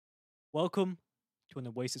Welcome to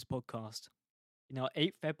an Oasis podcast. In our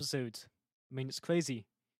eighth episode, it's crazy.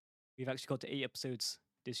 We've actually got to 8 episodes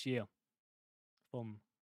this year from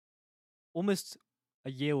almost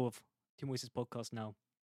a year of Team Oasis podcast now.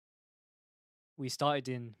 We started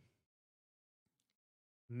in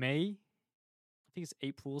May, I think it's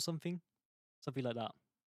April or something like that.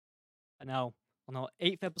 And now, on our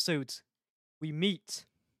eighth episode, we meet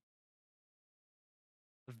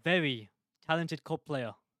a very talented COD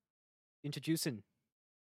player. Introducing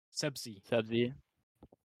Cebzey. Cebzey.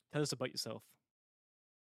 Tell us about yourself.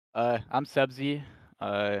 I'm Cebzey.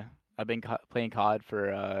 I've been playing COD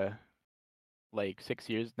for like 6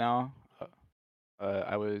 years now.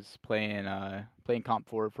 I was playing Comp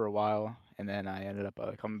 4 for a while, and then I ended up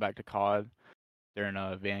coming back to COD during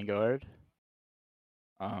Vanguard.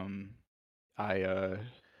 I I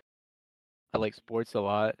like sports a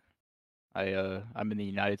lot. I'm in the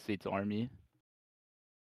United States Army,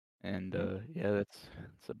 and yeah, that's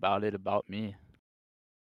about it about me.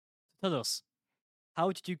 Tell us,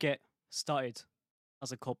 how did you get started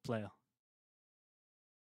as a COD player?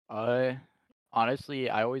 Honestly,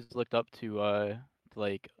 I always looked up to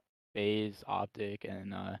like FaZe, Optic,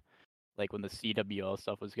 and like when the CWL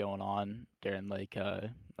stuff was going on during like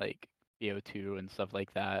BO2 and stuff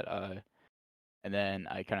like that. And then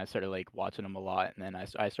I kind of started like watching them a lot, and then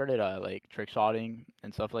I started like trick shotting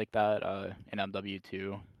and stuff like that in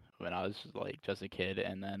MW2 when I was just a kid,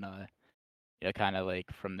 and then yeah, kind of like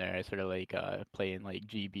from there I started like playing like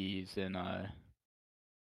GBs and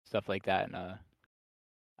stuff like that, and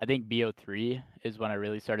I think BO3 is when I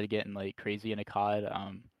really started getting like crazy into COD.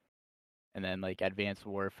 And then like Advanced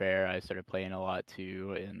Warfare, I started playing a lot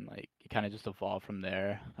too, and like it kind of just evolved from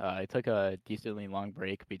there. I took a decently long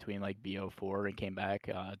break between like BO4 and came back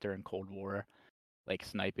during Cold War, like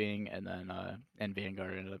sniping, and then and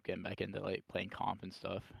Vanguard ended up getting back into like playing comp and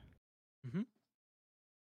stuff. Mm-hmm.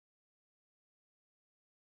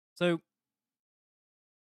 So,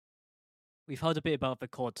 we've heard a bit about the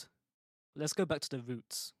COD. Let's go back to the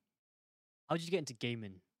roots. How did you get into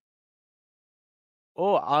gaming?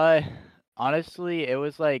 Oh, I honestly, it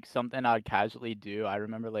was like something I'd casually do. I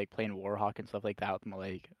remember like playing Warhawk and stuff like that with my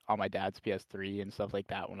like on my dad's PS3 and stuff like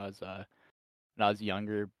that when I was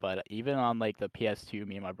younger. But even on like the PS2,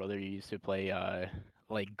 me and my brother used to play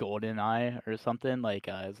like GoldenEye or something. Like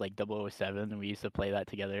it's like 007, and we used to play that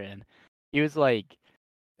together. And he was like,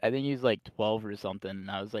 I think he was like 12 or something, and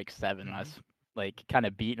I was like 7. And I was like kind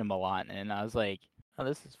of beating him a lot, and I was like, oh,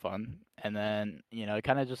 this is fun. And then it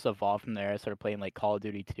kind of just evolved from there. I started playing like Call of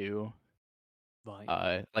Duty 2,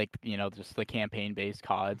 Right. like just the campaign-based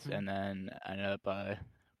CODs, and then I ended up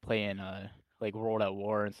playing like World at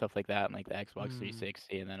War and stuff like that, and like the Xbox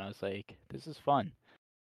 360. And then I was like, this is fun.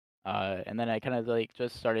 And then I kind of like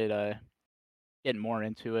just started getting more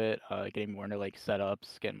into it, getting more into like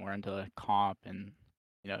setups, getting more into comp, and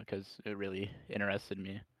because it really interested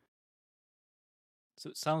me. So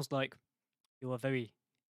it sounds like you're a very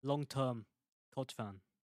long-term COD fan.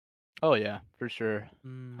 Oh yeah, for sure. I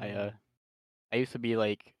Mm. I used to be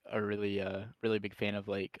like a really big fan of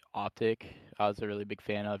like Optic. I was a really big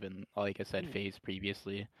fan of, and like I said, Ooh, FaZe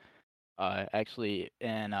previously. Actually,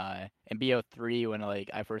 in BO3 when like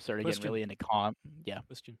I first started getting question. really into comp. Yeah.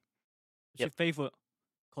 Question. What's your Yep. favorite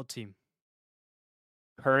COD team?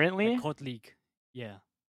 Like Currently, COD League. Yeah.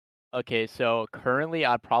 okay, so currently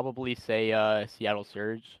I'd probably say Seattle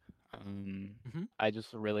Surge. Mm-hmm. I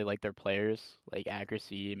just really like their players, like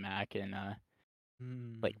Accuracy, Mac, and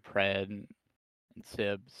like Mm. Pred and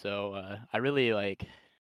Sib. So I really like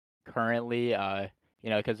currently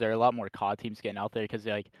because there are a lot more COD teams getting out there because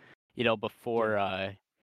like Yeah. before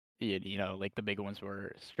like the big ones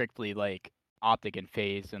were strictly like Optic and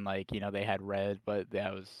FaZe, and like they had Red, but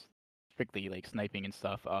that was strictly like sniping and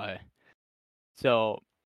stuff. So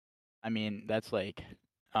I mean that's like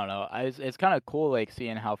I don't know. It's kind of cool like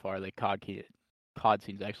seeing how far like COD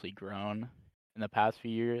scene's actually grown in the past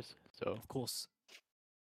few years. So Of course.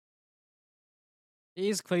 It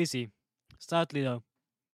is crazy. Sadly though,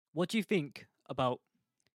 what do you think about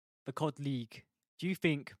the COD League? Do you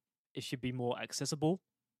think it should be more accessible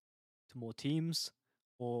to more teams?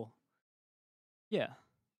 Or yeah.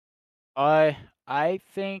 I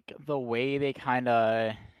think the way they kind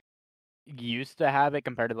of used to have it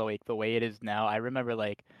compared to the way it is now. I remember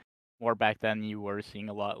like more back then you were seeing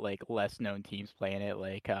a lot like less known teams playing it,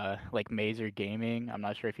 like Mazer Gaming. I'm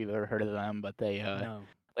not sure if you've ever heard of them, but they No.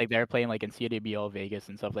 like they're playing like in CWBL Vegas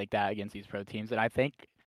and stuff like that against these pro teams. And I think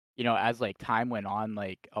as like time went on,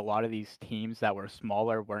 like a lot of these teams that were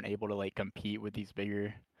smaller weren't able to like compete with these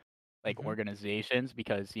bigger like Mm-hmm. organizations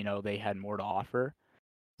because they had more to offer.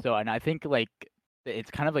 So, and I think like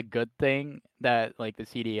it's kind of a good thing that like the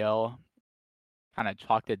CDL kind of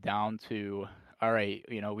chalked it down to, all right,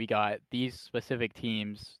 we got these specific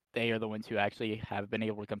teams. They are the ones who actually have been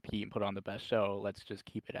able to compete and put on the best show. Let's just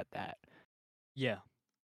keep it at that. Yeah.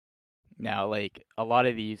 Now, like a lot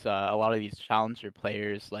of these challenger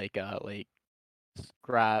players, like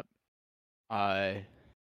Scrap, uh,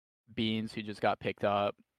 Beans, who just got picked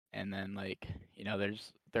up, and then like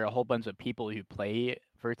there are a whole bunch of people who play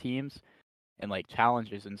for teams and like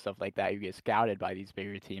challengers and stuff like that who get scouted by these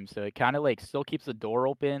bigger teams. So it kind of like still keeps the door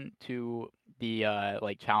open to the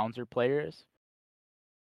like challenger players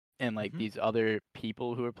and like Hmm. these other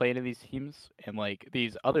people who are playing in these teams, and like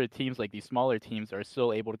these other teams, like these smaller teams, are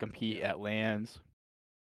still able to compete Yeah. at LANs,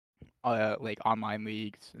 like online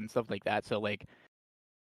leagues and stuff like that. So like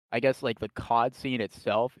I guess like the COD scene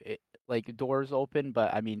itself, like doors open,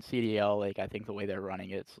 but I mean CDL, like I think the way they're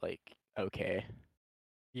running it's like okay.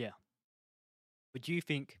 Yeah. But do you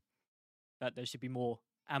think that there should be more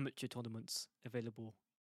amateur tournaments available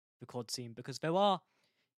for COD scene? Because there are,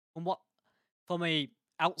 from what, from a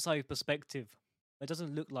outside perspective, it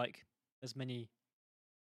doesn't look like there's many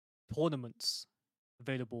tournaments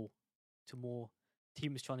available to more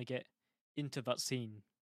teams trying to get into that scene.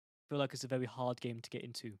 I feel like it's a very hard game to get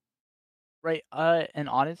into. Right. And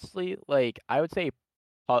honestly, like I would say,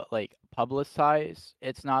 like publicize.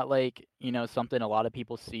 It's not like something a lot of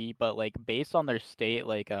people see, but like based on their state,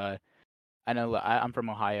 like I know I'm from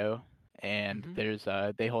Ohio, and Hmm. there's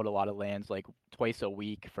they hold a lot of lands like twice a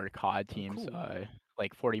week for COD Oh, teams, cool.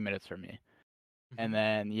 like 40 minutes from me. Hmm. And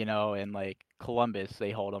then in like Columbus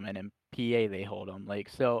they hold them, and in PA they hold them. Like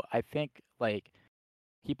so, I think like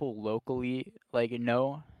people locally like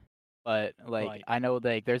know, but like Right. I know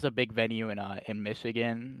like there's a big venue in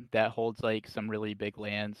Michigan that holds like some really big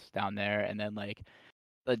lands down there, and then like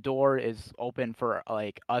the door is open for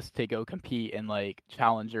like us to go compete in like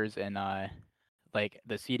challengers and like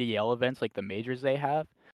the CDL events, like the majors they have.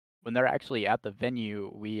 When they're actually at the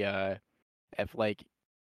venue, we if like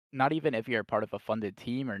not even if you're a part of a funded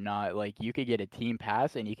team or not, like you could get a team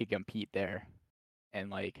pass and you could compete there. And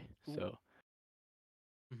like Cool. so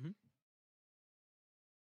Hmm.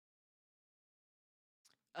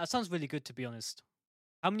 That sounds really good, to be honest.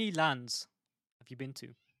 How many lands have you been to?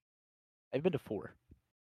 I've been to 4.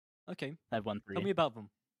 Okay. I've won Tell 3. me about them.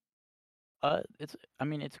 It's I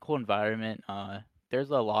mean it's a cool environment. There's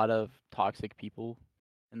a lot of toxic people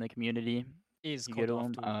in the community. It is You go COD to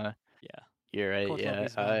them. after all. Yeah. You're right. COD Yeah.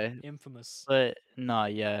 lobbies, man. Infamous. But no,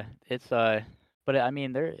 yeah. It's but I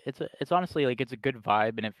mean it's honestly like it's a good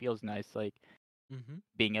vibe and it feels nice like Hmm.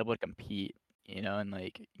 being able to compete, and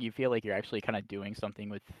like you feel like you're actually kind of doing something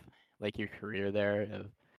with like your career there.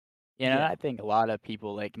 Yeah. I think a lot of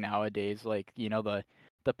people like nowadays, like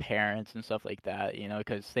the parents and stuff like that,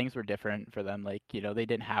 because things were different for them. Like they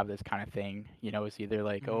didn't have this kind of thing. It's either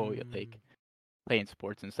like Mm. like playing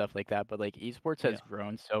sports and stuff like that. But like esports Yeah. has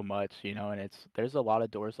grown so much, and there's a lot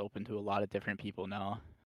of doors open to a lot of different people now.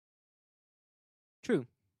 True.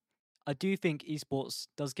 I do think esports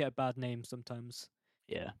does get a bad name sometimes.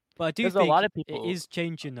 Yeah, But I do because a lot think of it people. is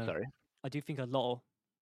changing though. Sorry. I do think a lot of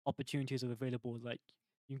opportunities are available. Like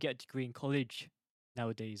you can get a degree in college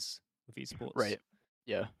nowadays with esports. Right.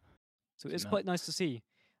 Yeah. So Seen it's that. quite nice to see.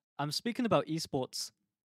 I'm speaking about esports.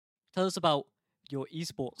 Tell us about your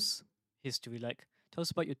esports history. Like tell us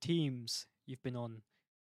about your teams you've been on.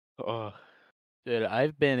 Oh, dude,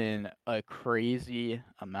 I've been in a crazy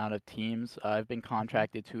amount of teams. I've been Hmm.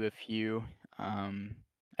 contracted to a few. Um,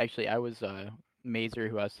 Actually, I was Mazer,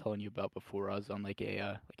 who I was telling you about before. I was on like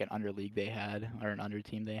a like an under league they had, or an under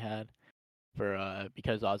team they had for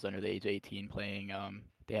because I was under the age 18 playing.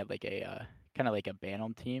 They had like a kind of like a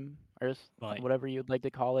Bantam team or Right. whatever you'd like to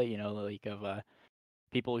call it. Like of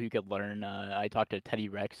people who could learn. I talked to Teddy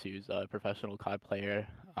Rex, who's a professional COD player.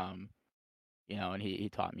 Um, and he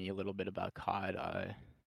taught me a little bit about COD.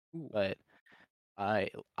 Ooh. But I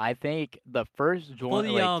I think the first For joint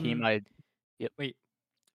the like team I yep wait,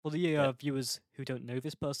 for the yeah. viewers who don't know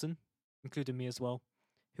this person, including me as well,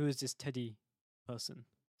 who is this Teddy person?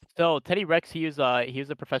 So Teddy Rex, he was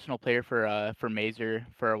a professional player for Mazer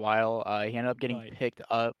for a while. He ended up getting Right. picked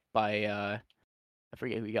up by I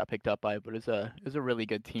forget who he got picked up by, but it was a really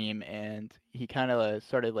good team, and he kind of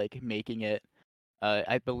started like making it.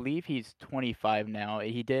 I believe he's 25 now.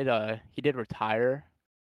 He did retire,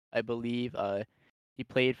 I believe. He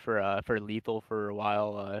played for Lethal for a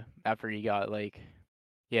while. After he got like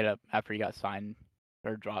after he got signed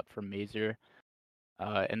or dropped from Mazer.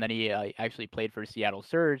 And then he actually played for Seattle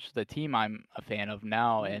Surge, the team I'm a fan of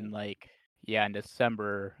now, Ooh. and like yeah, in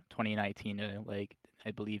December 2019 to like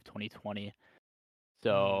I believe 2020. Hmm.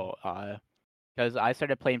 So Because I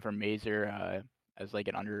started playing for Mazer as like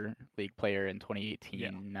an under league player in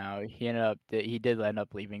Yeah. 2018. Now he did end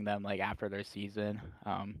up leaving them like after their season.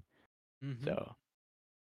 Mm-hmm. So,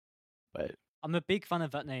 but I'm a big fan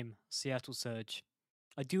of that name, Seattle Surge.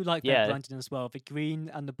 I do like their yeah, branding as well. The green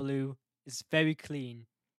and the blue is very clean.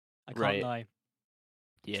 I can't right. lie.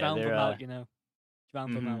 Yeah, Drown them they're out,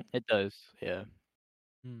 Drown them out. it does. Yeah.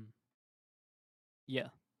 Hmm. Yeah.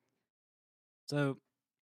 So,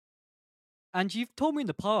 and you've told me in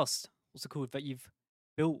the past, what's it called, that you've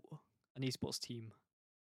built an esports team.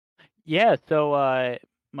 Yeah, so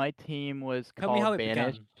my team was Tell me how called it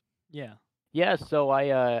Banish. began. Yeah. Yeah, so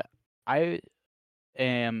I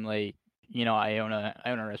am like, I own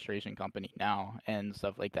a restoration company now and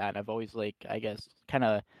stuff like that. I've always like, I guess, kind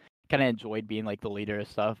of enjoyed being like the leader of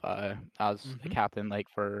stuff. I was a Mm-hmm. captain like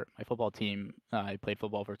for my football team. I played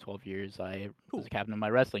football for 12 years. I was Cool. a captain of my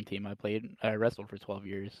wrestling team. I wrestled for 12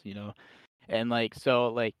 years. And like so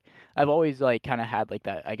like I've always like kind of had like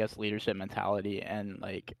that, I guess, leadership mentality. And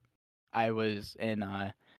like I was in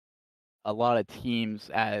a lot of teams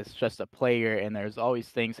as just a player, and there's always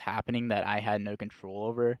things happening that I had no control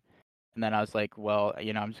over. And then I was like, well,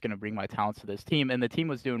 I'm just gonna bring my talents to this team, and the team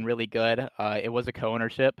was doing really good. It was a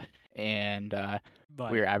co-ownership, and we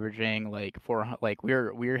Right. were averaging like we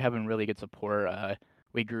were having really good support.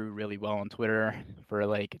 We grew really well on Twitter for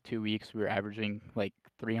like 2 weeks. We were averaging like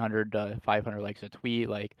 300 to 500 likes a tweet.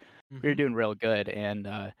 Like we were Mm-hmm. doing real good,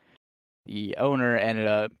 and the owner ended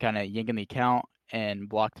up kind of yanking the account and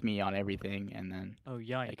blocked me on everything, and then Oh,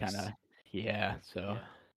 I kind yikes. of yeah. So, Yeah.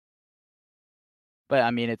 but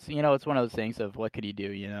I mean, it's one of those things of what could you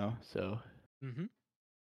do. So Mm-hmm.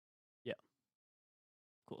 Yeah,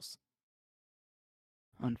 of course.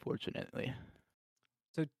 unfortunately,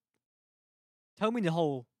 So tell me the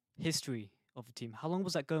whole history of the team. How long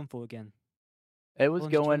was that going for again? it How was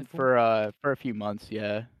long did you run going it for? for a few months.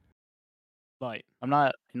 Yeah, Right. I'm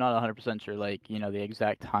not 100% sure like the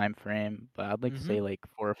exact time frame, but I'd like to Mm-hmm. say like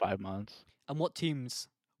 4 or 5 months. And what teams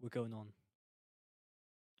were going on?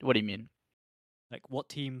 What do you mean? Like, what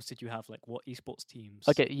teams did you have? Like, what esports teams?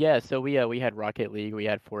 Okay, yeah. So we had Rocket League, we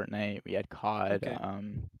had Fortnite, we had COD. Okay.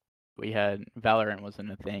 We had Valorant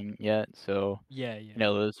wasn't a thing yet, so Yeah, yeah.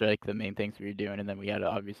 those are like the main things we were doing, and then we had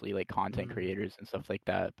obviously like content Mm. creators and stuff like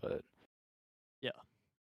that. But Yeah.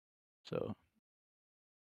 so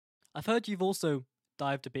I've heard you've also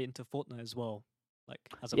dived a bit into Fortnite as well, like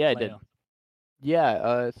as a yeah, I did. player.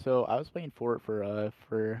 Yeah, so I was playing for it for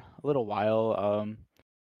a little while,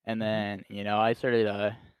 and Mm-hmm. then I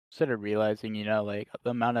started realizing like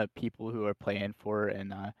the amount of people who are playing for it,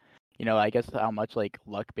 and I guess how much like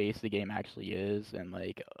luck based the game actually is, and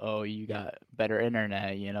like oh you Yeah. got better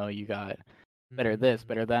internet, you got better this, Mm.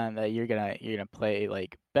 better that you're gonna play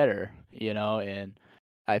like better, and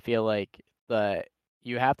I feel like the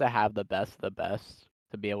you have to have the best of the best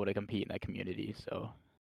to be able to compete in that community. So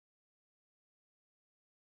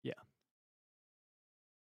Yeah,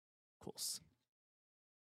 of course.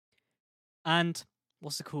 And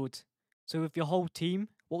what's it called? So with your whole team,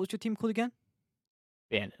 what was your team called again?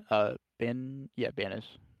 Banish.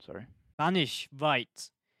 Sorry. Banish.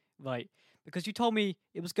 Right. Right. Because you told me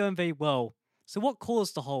it was going very well. So what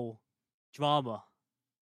caused the whole drama?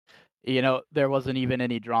 There wasn't even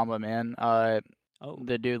any drama, man. Oh.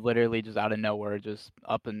 The dude literally just out of nowhere just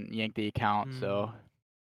up and yanked the account. So Mm.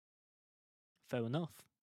 Fair enough.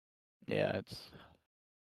 yeah, it's.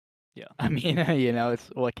 Yeah. I mean, it's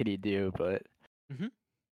what could he do? But Mm-hmm.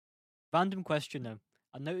 Random question though.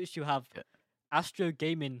 I noticed you have yeah, Astro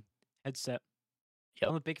Gaming headset. yep.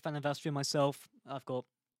 I'm a big fan of Astro myself. I've got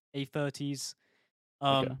A30s.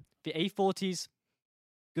 Okay, The A40s,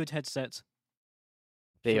 good headset.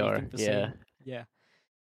 they Sure you are. think the Yeah, same. Yeah.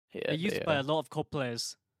 yeah, They're they used by a are. lot of COD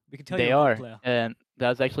players. We can tell you're They a COD are, player. and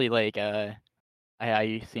that's actually like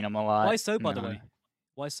I seen them a Why lot. so, by the way?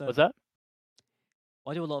 Why so? What's that?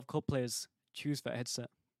 Why do a lot of COD players choose that headset?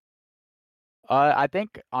 I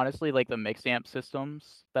think honestly, like the mix amp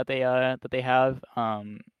systems that they have,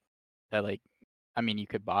 that like, I mean, you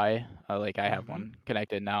could buy. Like I have Mm-hmm. one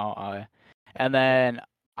connected now. And then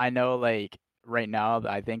I know like right now,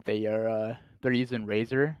 I think they're using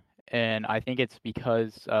Razer, and I think it's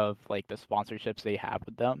because of like the sponsorships they have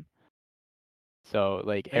with them. So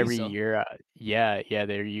like every Razer. year, yeah,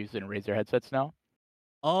 they're using Razer headsets now.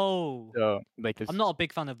 Oh, So like I'm this. not a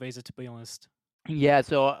big fan of Razer to be honest. Yeah,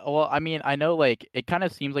 so well, I mean, I know like it kind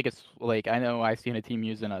of seems like it's like I know I seen a team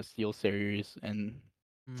using a Steel Series and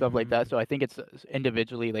stuff like that. Mm, So I think it's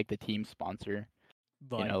individually like the team sponsor,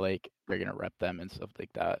 right. like they're gonna rep them and stuff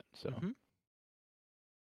like that. So Mm-hmm.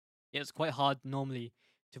 Yeah, it's quite hard normally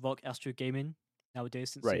to rock Astro Gaming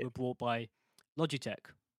nowadays since they right, were bought by Logitech.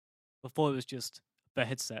 Before it was just a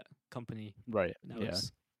headset company. Right. Now Yeah.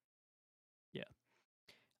 it's yeah.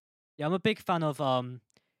 Yeah, I'm a big fan of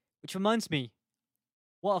which reminds me,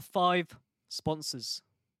 what are 5 sponsors?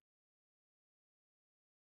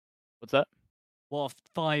 What's that? What are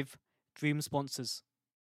 5 dream sponsors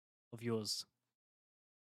of yours?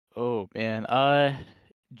 Oh man.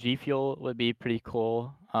 G Fuel would be pretty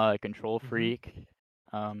cool. Control Mm-hmm. Freak,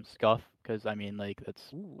 Scuff, because I mean like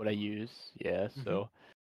that's Ooh. what I use. Yeah. Mm-hmm. So,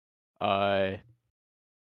 uh,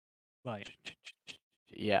 Right.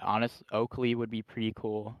 yeah. Honest Oakley would be pretty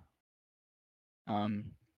cool. Um,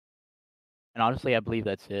 and honestly, I believe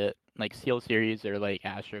that's it. Like Steel Series or like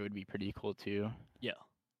Astro would be pretty cool too. Yeah.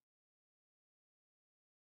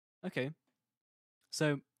 Okay.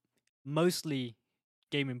 So mostly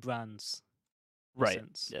gaming brands in a Right.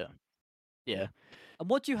 sense. Yeah. Yeah. Yeah. And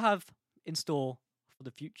what do you have in store for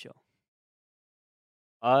the future?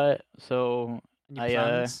 So Any I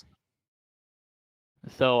plans?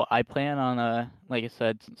 so I plan on like I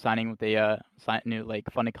said, signing with a new like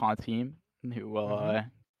FunnyCon team who will Mm-hmm.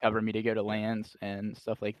 cover me to go to Yeah. lands and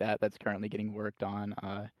stuff like that. That's currently getting worked on.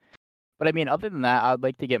 But I mean, other than that, I'd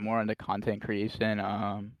like to get more into content creation,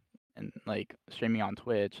 and like streaming on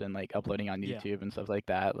Twitch and like uploading on Yeah. YouTube and stuff like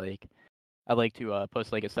that. Like I'd like to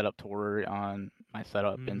post like a setup tour on my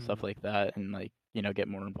setup and stuff Mm. like that, and like get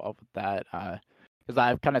more involved with that. Because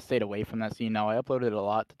I've kind of stayed away from that scene now. I uploaded a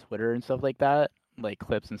lot to Twitter and stuff like that, like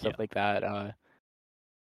clips and Yeah. stuff like that.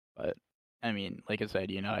 But I mean, like I said,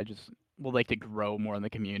 I just would like to grow more in the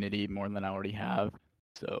community more than I already have.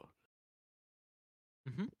 So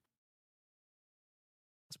Mm-hmm.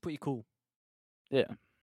 That's pretty cool. yeah,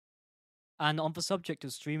 And on the subject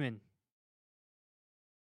of streaming,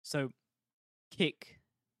 so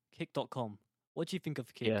kick.com. What do you think of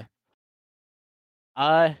yeah. Kick?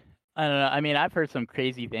 I don't know. I mean, I've heard some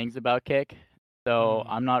crazy things about Kick, so Mm.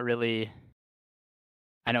 I'm not really.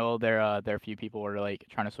 I know there are a few people who are like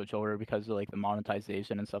trying to switch over because of like the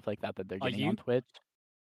monetization and stuff like that they're Are getting on you? Twitch.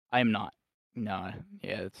 I am not. No.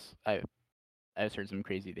 Yeah, I just heard some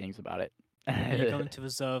crazy things about Are you it. going to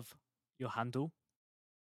reserve your handle?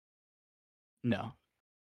 No.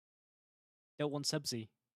 Don't want Cebzey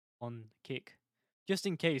on Kick. Just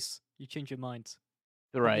in case you change your mind.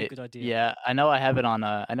 Probably a Right. good idea. Yeah, I know I have it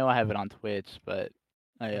on Twitch, but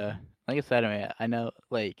I Mm-hmm. like I said, I mean, I know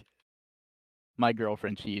like my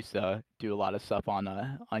girlfriend, she used to do a lot of stuff on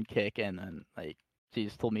Kick, and then like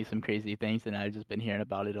she's told me some crazy things, and I've just been hearing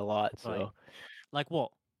about it a lot. Right. So Like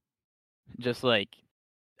what? just like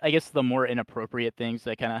I guess the more inappropriate things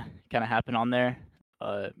that kind of happen on there,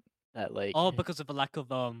 uh, that like Oh, because of the lack of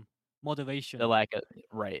the moderation. lack of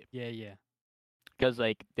right, Yeah, yeah. because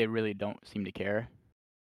like they really don't seem to care,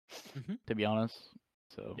 Mm-hmm. to be honest.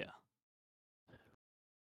 So Yeah.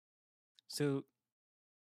 So,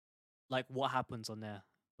 like, what happens on there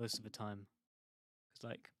most of the time? It's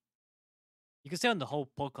like you can stay on the whole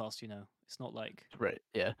podcast. It's not like. right,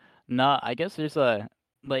 yeah. No, I guess there's a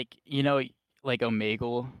like like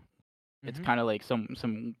Omegle. It's Mm-hmm. kind of like some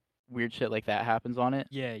weird shit like that happens on it.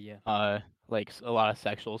 Yeah, yeah. Like a lot of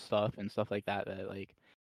sexual stuff and stuff like that. That like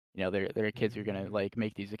their kids are gonna Mm, like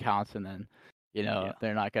make these accounts and then yeah.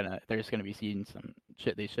 they're just gonna be seeing some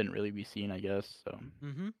shit they shouldn't really be seeing, I guess. So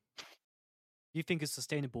Mm-hmm. Do you think it's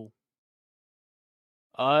sustainable?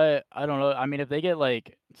 I don't know. I mean, if they get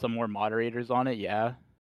like some more moderators on it, yeah. Yeah.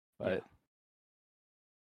 But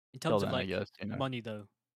In till terms of then, I like guess money, though,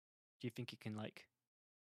 do you think it can like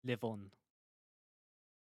live on?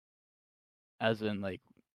 as in like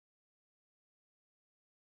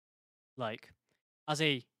Like, as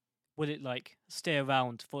a, will it like stay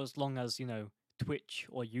around for as long as Twitch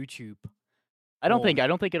or YouTube? Or I don't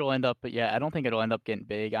think it'll end up. But yeah, I don't think it'll end up getting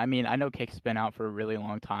big. I mean, I know Kick's been out for a really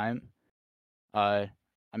long time. Uh,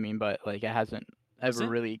 I mean, but like it hasn't has ever it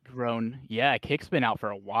really grown. Yeah, Kick's been out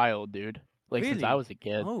for a while, dude. Like since I really? was a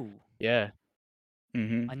kid. Oh, Yeah. I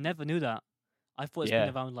Mhm. never knew that. I thought it's been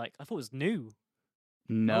Yeah. around like I thought it was new. Oh,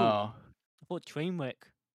 No. I thought Trainwreck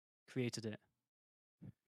created it.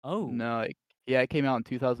 Oh, No. Yeah, it came out in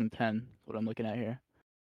 2010. That's what I'm looking at here.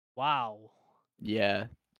 wow. Yeah.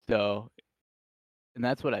 So, and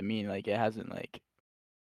that's what I mean. Like it hasn't like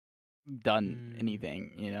done Hmm.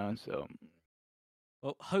 anything, So,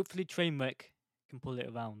 Well, hopefully Trainwreck can pull it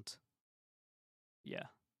around. Yeah,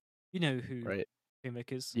 you know who right.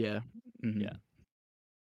 Trainwreck is. Yeah. Yeah.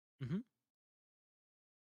 Mhm. Mm-hmm.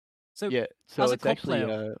 So, Yeah. So as a it's COD actually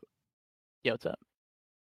player, yeah. What's up?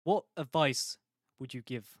 what advice would you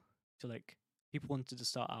give to like people wanted to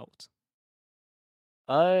start out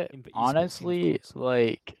in the esports scene, of Honestly, course?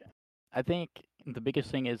 like I think the biggest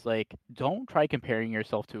thing is like don't try comparing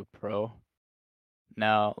yourself to a pro.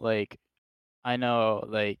 Now, like I know,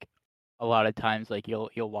 like a lot of times, like you'll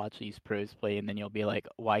watch these pros play, and then you'll be like,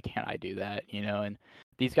 why can't I do that? You know, and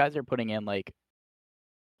these guys are putting in like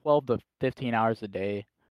 12 to 15 hours a day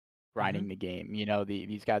Mm-hmm. grinding the game. You know,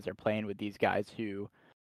 these guys are playing with these guys who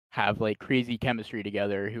have like crazy chemistry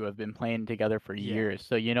together, who have been playing together for Yeah. years.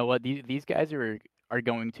 So you know what, these guys are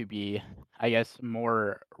going to be, I guess,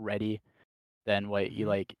 more ready than what you Mm-hmm.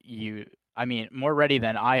 like you. I mean, more ready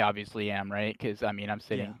than I obviously am, right? Because I mean, Yeah. I'm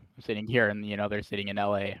sitting here, and they're sitting in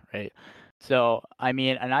LA, right? So I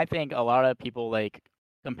mean, and I think a lot of people like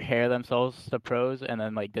compare themselves to pros and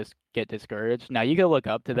then like just get discouraged. Now you could look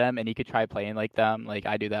up to them and you could try playing like them. Like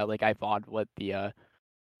I do that. Like I thought what the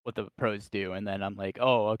pros do, and then I'm like,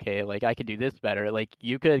 oh, okay, like I could do this better. Like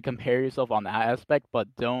you could compare yourself on that aspect, but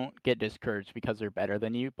don't get discouraged because they're better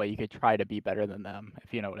than you. But you could try to be better than them,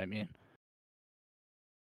 if you know what I mean.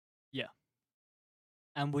 Yeah.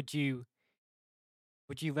 And would you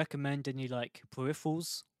recommend any like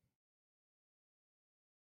peripherals?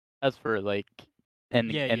 As for like in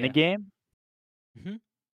Yeah, the yeah. game, Mm-hmm.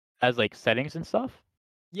 as like settings and stuff.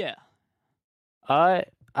 Yeah. Uh,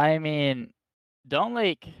 I mean, don't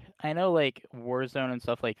like I know like Warzone and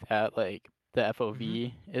stuff like that. Like the Mm-hmm.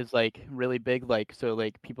 FOV is like really big. Like so,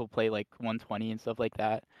 like people play like 120 and stuff like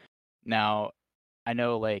that. Now I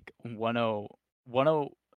know like 10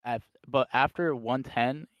 but after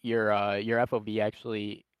 110, your FOV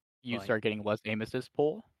actually you Right. start getting less aim assist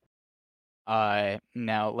pull.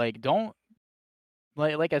 Now like don't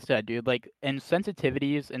like I said, dude, like in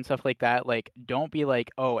sensitivities and stuff like that, like don't be like,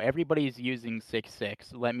 oh, everybody's using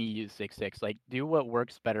 6.6. Let me use 6.6. Like do what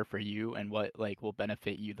works better for you and what like will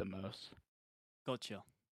benefit you the most. Gotcha.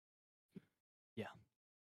 Yeah.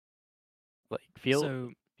 Like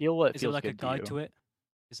So feel what is there feels like a good to guide you. to it?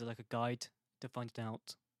 Is there like a guide to finding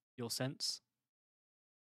out your sense?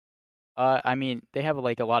 I mean, they have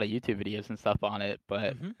like a lot of YouTube videos and stuff on it,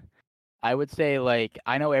 but Mm-hmm. I would say like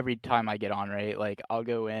I know every time I get on, right? Like I'll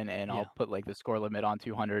go in and Yeah. I'll put like the score limit on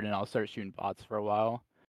 200 and I'll start shooting bots for a while.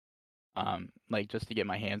 Like just to get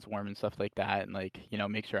my hands warm and stuff like that, and like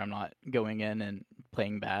make sure I'm not going in and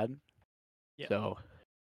playing bad. Yeah. So,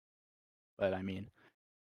 but I mean,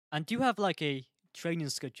 And do you have like a training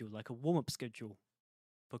schedule, like a warm up schedule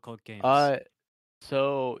for COD games? uh,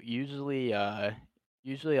 so usually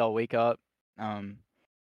I'll wake up, um,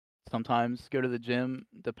 sometimes go to the gym,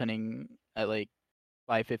 depending at like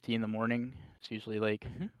 5:50 in the morning. It's usually like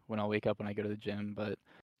Mm-hmm. when I'll wake up when I go to the gym, but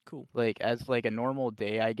Cool. like as like a normal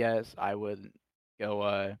day, I guess I would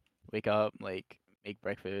go wake up, like make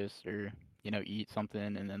breakfast or eat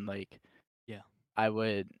something, and then like Yeah. I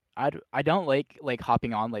would I don't like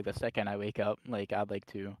hopping on like the second I wake up. Like I'd like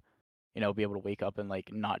to be able to wake up and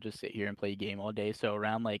like not just sit here and play a game all day. So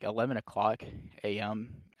around like 11 o'clock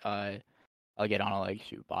a.m. I'll get on, I'll like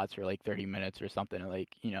shoot bots for like 30 minutes or something, and like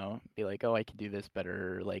be like, oh, I could do this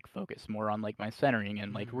better, or, like focus more on like my centering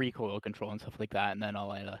and like Mm. recoil control and stuff like that, and then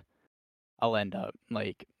I'll end up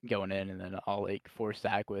like going in, and then I'll like four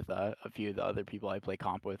stack with a few of the other people I play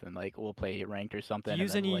comp with, and like we'll play ranked or Do something, you and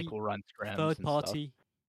use then any we'll run scrims third and stuff. party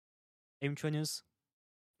aim trainers?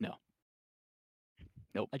 No,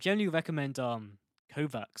 nope. I generally recommend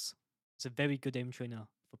Kovacs. It's a very good aim trainer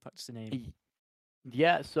for practicing aim. Y-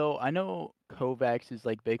 Yeah, so I know Kovacs is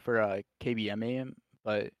like big for KBM aim,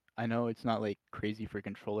 but I know it's not like crazy for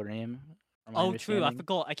controller aim, from my Oh, true. I understanding.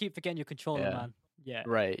 forgot. I keep forgetting your controller, Yeah. man. Yeah.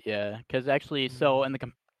 Right, yeah. Because actually, so Mm. in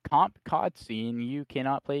the comp COD scene, you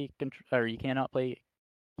cannot play or you cannot play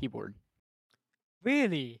keyboard.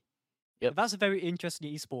 Really? Yep. That's a very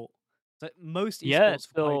interesting esport. So most Yeah. esports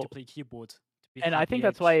require you So, to play keyboard to and I have the think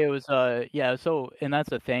that's why edge. it was yeah. So, and that's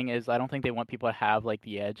the thing is, I don't think they want people to have like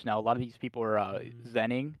the edge. Now, a lot of these people are Mm.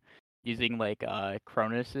 zenning using like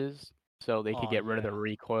Cronus's, so they could Oh get rid of the yeah.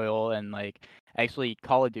 recoil, and like actually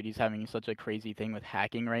Call of Duty's having such a crazy thing with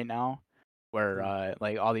hacking right now, where Cool.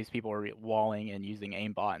 like all these people are walling and using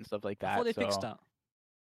aimbot and stuff like I thought that. they fixed So. that.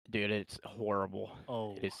 Dude, it's horrible. It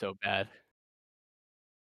Oh. is so bad.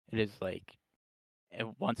 It is like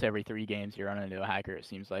once every 3 games you run into a hacker. It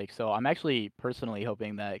seems like. So I'm actually personally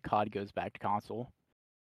hoping that COD goes back to console.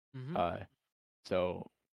 Mm-hmm. Uh, so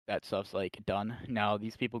that stuff's like done. Now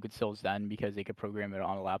these people could still Zen because they could program it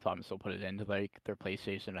on a laptop and still put it into like their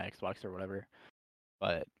PlayStation or Xbox or whatever.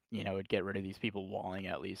 But it'd get rid of these people walling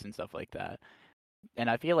at least and stuff like that. And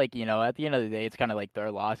I feel like at the end of the day, it's kind of like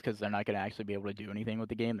their loss because they're not gonna actually be able to do anything with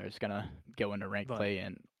the game. They're just gonna go into rank Right. play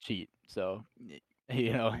and cheat. So,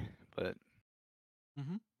 you know, but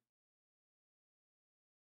Mm-hmm.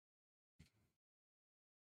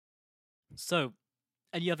 So,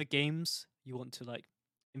 any other games you want to like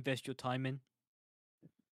invest your time in?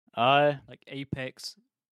 Like Apex,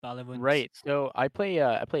 Valorant. Right. So I play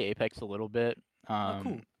Apex a little bit. Oh,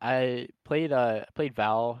 cool. I played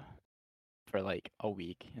Val for like a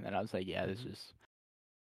week, and then I was like, yeah, this Hmm. is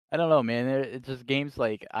I don't know, man. It's just games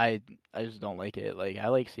like I just don't like it. Like I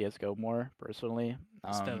like CS:GO more personally.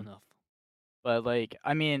 That's fair enough. But like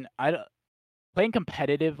I mean playing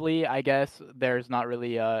competitively, I guess there's not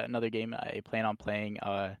really another game I plan on playing.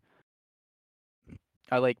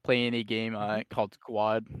 I like playing a game Hmm. called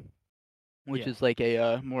Squad, which Yeah. is like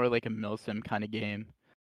a more like a milsim kind of game.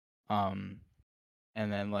 Um,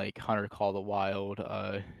 and then like Hunter Call the Wild,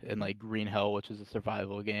 and Hmm. like Green Hell, which is a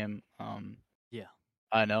survival game. Yeah.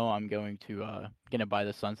 I know I'm gonna buy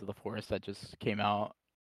the Sons of the Forest that just came out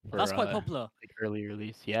That's for quite popular. like early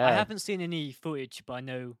release. I Yeah, haven't seen any footage, but I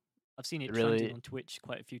know I've seen it trending really. on Twitch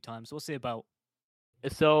quite a few times. What's it about?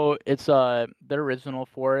 So it's the original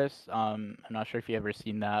Forest. I'm not sure if you ever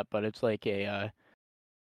seen that, but it's like a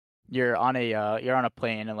you're on a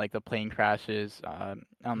plane and like the plane crashes on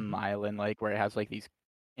an Hmm. island like where it has like these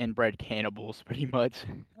inbred cannibals pretty much.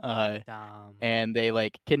 Uh Damn. and they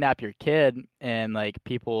like kidnap your kid and like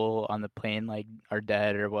people on the plane like are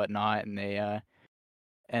dead or whatnot and they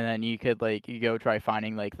and then you could like you go try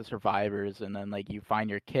finding like the survivors and then like you find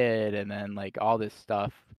your kid and then like all this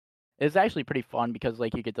stuff. It's actually pretty fun because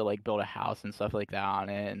like you get to like build a house and stuff like that on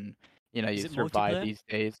it and you know Is you it survive multiplayer? these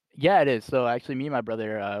days. Yeah, it is. So actually me and my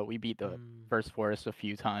brother we beat the Mm. first forest a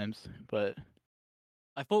few times, but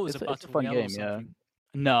I thought it was a it's a battle fun royale or game, yeah. something.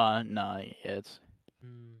 No, yeah, it's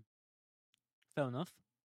Mm. Fair enough.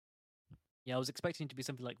 Yeah, I was expecting it to be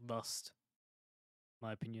something like Rust.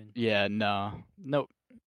 My opinion. yeah, no. Nope.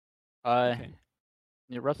 Uh Okay.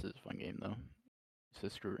 yeah, Rust is a fun game though. Just to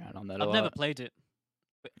screw around on that a I've never lot. played it,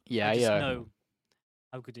 but Yeah, I just know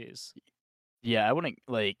how good it is. yeah, I wouldn't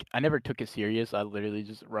like. I never took it serious. I literally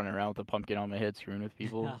just run around with a pumpkin on my head, screwing with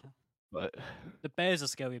people. But The bears are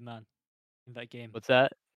scary, man, in that game. what's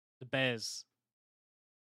that? The bears.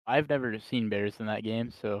 I've never seen bears in that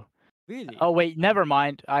game. So, Really? oh wait, never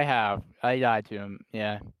mind. I have. I died to him.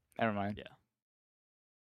 Yeah, never mind. Yeah.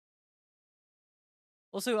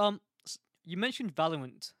 Also, you mentioned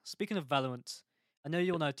Valorant. Speaking of Valorant, I know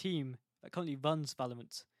you're on our team that currently runs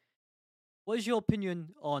Valorant. What is your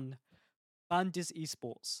opinion on Bandits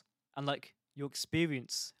Esports and like your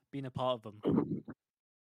experience being a part of them?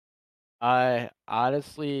 I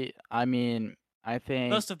honestly, I mean, I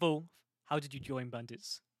think First of all, how did you join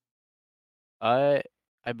Bandits? I,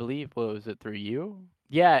 I believe what was it through you?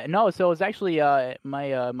 Yeah, no. So it was actually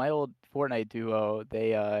my old Fortnite duo.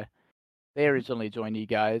 They Hmm. originally joined you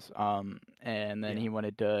guys, and then Yeah. he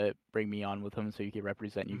wanted to bring me on with him so he could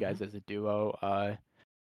represent you Hmm. guys as a duo.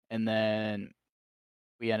 And then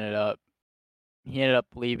we ended up he ended up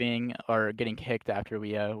leaving or getting kicked after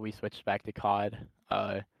we switched back to COD.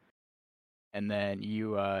 And then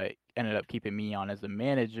you ended up keeping me on as a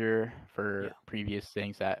manager for Yeah. previous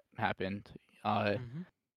things that happened. Uh, Hmm.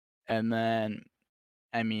 and then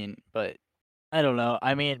I mean, but I don't know.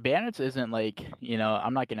 I mean, Bandits isn't like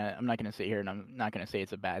I'm not gonna sit here and I'm not gonna say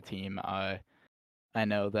it's a bad team. I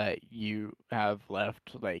know that you have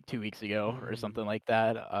left like 2 weeks ago or something Mm. like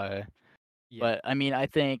that. Yeah. But I mean, I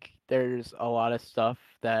think there's a lot of stuff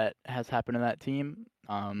that has happened in that team.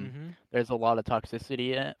 Hmm. There's a lot of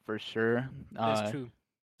toxicity in it for sure. That's true.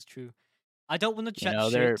 It's true. I don't want to You chat know,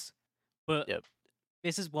 they're shit, but yep,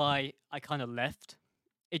 this is why I kind of left.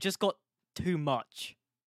 It just got too much,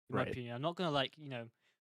 in my right, opinion. I'm not gonna like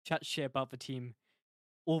chat shit about the team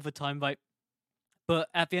all the time, right? But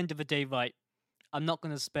at the end of the day, right, I'm not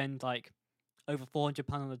gonna spend like over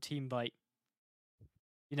 £400 on a team, right?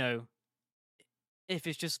 You know, if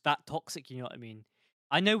it's just that toxic, you know what I mean?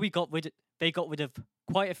 I know they got rid of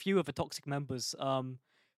quite a few of the toxic members.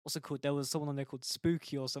 What's it called? There was someone on there called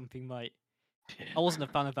Spooky or something, right? I wasn't a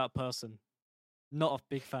fan of that person. Not a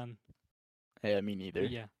big fan. yeah, me But neither.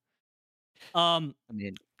 yeah. Um, I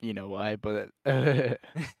mean, you know why, but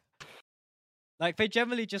like they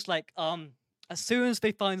generally just like as soon as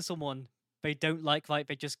they find someone they don't like, right,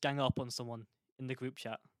 they just gang up on someone in the group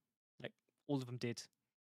chat. Like all of them did.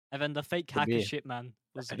 And then the fake could hacker be. shit, man,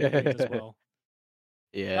 was a bit weird as well.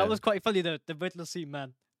 That Yeah, was quite funny though. The Riddler scene,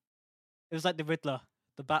 man. It was like the Riddler,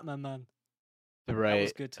 the Batman man. That was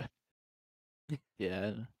right. good.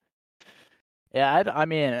 Yeah. Yeah, I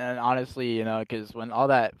mean, and honestly, because when all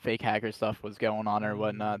that fake hacker stuff was going on or Mm,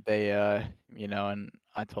 whatnot, they, and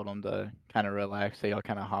I told them to kind of relax. They all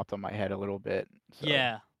kind of hopped on my head a little bit. So,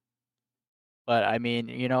 yeah, but I mean,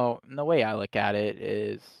 the way I look at it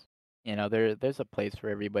is, there's a place for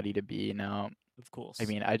everybody to be. of I course.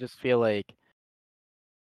 mean, I just feel like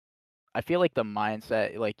I feel like the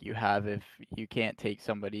mindset like you have if you can't take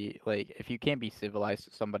somebody like if you can't be civilized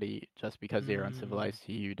to somebody just because they're Mm. uncivilized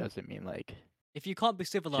to you doesn't mean like If you can't be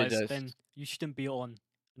should civilized, then just you shouldn't be on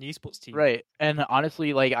an esports team. right. And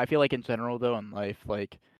honestly, like I feel like in general though in life,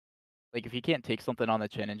 like if you can't take something on the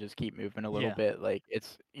chin and just keep moving a little Yeah, bit, like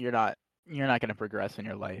it's you're not gonna progress in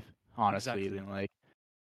your life, honestly. exactly. Then like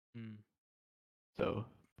Mm. so,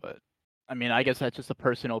 but I mean, I guess that's just a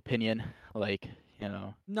personal opinion. Like you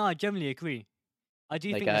know, No, I generally agree. I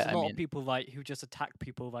do like think there's a I lot of mean, people, right, who just attack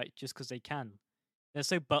people, right, just because they can. They're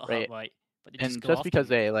so butthurt, right. right, but they just And go just after because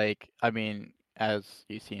you. they like, I mean, as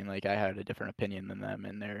you've seen, like I had a different opinion than them,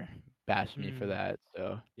 and they're bashing me for Mm. that.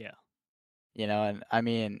 So Yeah. and I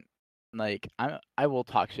mean, like I will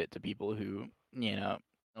talk shit to people who will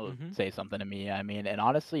Mm-hmm. say something to me. I mean, and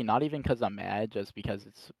honestly, not even because I'm mad, just because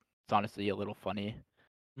it's honestly a little funny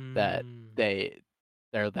that Mm.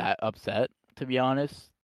 they're that upset. To be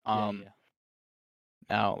honest, Yeah, um, yeah.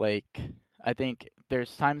 now like I think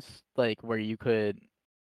there's times like where you could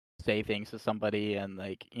say things to somebody and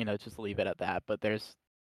like just leave it at that, but there's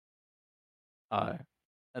uh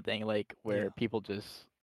a thing like Yeah. where people just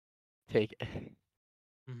take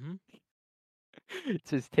Mm-hmm.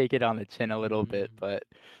 just take it on the chin a little bit, Mm. but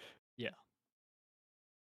Yeah.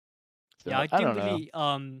 Yeah, so I I didn't don't know. really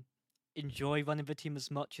enjoy running the team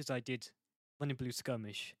as much as I did running Blue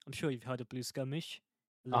Skirmish. I'm sure you've heard of Blue Skirmish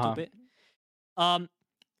a little Uh-huh. bit. Um,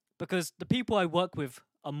 because the people I work with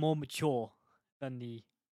are more mature than the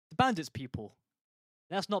bandits people.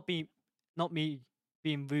 That's not me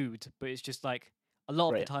being rude, but it's just like a lot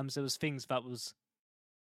of the Right. times there was things that was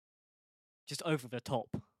just over the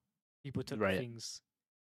top. People took Right. things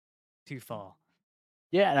too far.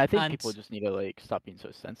 Yeah, and I think And people just need to like stop being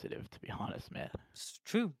so sensitive, to be honest, man. it's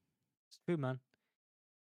true. It's true, man.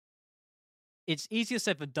 It's easier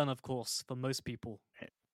said than done, of course, for most people.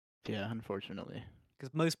 Right. Yeah, unfortunately.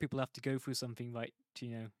 Because most people have to go through something, right,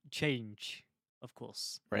 to, change, of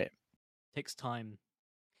course. Right. Takes time.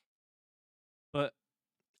 But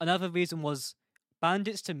another reason was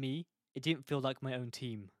Bandits to me, it didn't feel like my own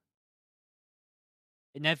team.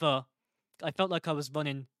 It never, I felt like I was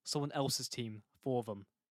running someone else's team for them.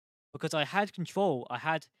 Because I had control,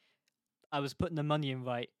 I was putting the money in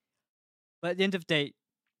right. But at the end of the day,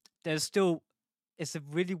 there's still, it's a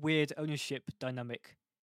really weird ownership dynamic.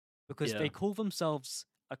 Because Yeah. they call themselves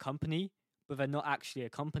a company, but they're not actually a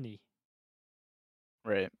company.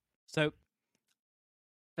 Right. So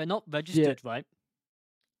they're not Yeah. registered, right?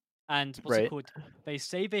 And what's it Right. called? They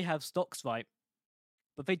say they have stocks, right?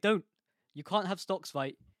 But they don't. You can't have stocks,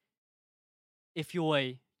 right? If you're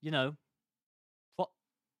a, pri-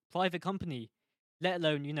 private company, let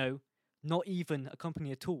alone, not even a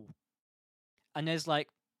company at all. And there's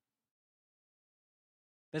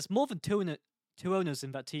more than two owners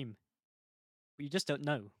in that team, but you just don't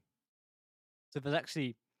know. So there's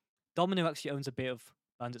actually, Domino actually owns a bit of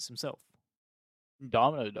Bandits himself.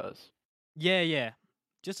 Domino does. Yeah, yeah.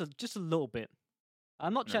 Just a little bit.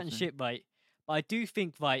 I'm not chatting Interesting. shit, right? But I do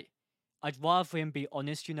think, right, I'd rather him be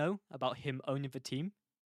honest, about him owning the team.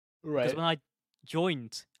 Because Right. when I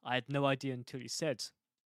joined, I had no idea until he said.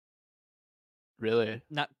 Really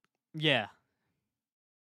Now, yeah.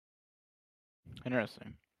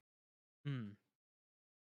 interesting. Hmm.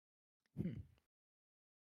 Hmm.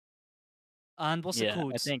 And what's it Yeah, I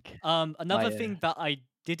called? think my Another thing that I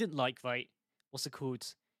didn't like, right? What's it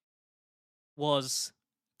called? Was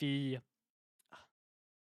the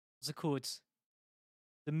what's it called?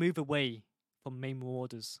 The move away from Maine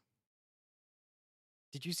Marauders.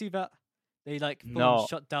 Did you see that? They full on no.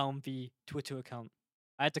 shut down the Twitter account.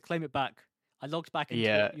 I had to claim it back. I logged back into it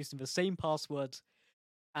Yeah. using the same password,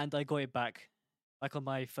 and I got it back, on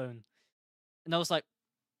my phone. And I was like,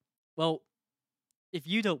 well, if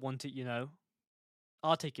you don't want it,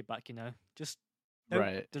 I'll take it back. Just don't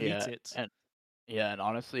Right. delete Yeah. it. And yeah, and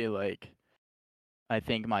honestly, like I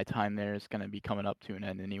think my time there is gonna be coming up to an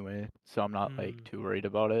end anyway, so I'm not like Hmm. too worried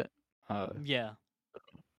about it. Yeah.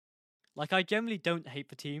 I generally don't hate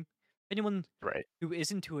the team. Anyone Right. who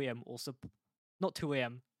is in 2 a.m. also, not 2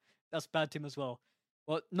 a.m. That's a bad team as well.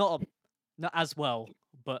 Well, not as well,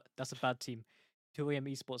 but that's a bad team. 2 a.m.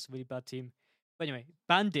 Esports, a really bad team. But anyway,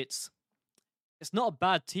 Bandits. It's not a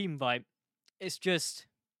bad team, right? It's just,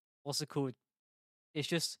 what's it called? It's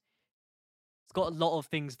just, it's got a lot of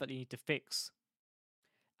things that they need to fix.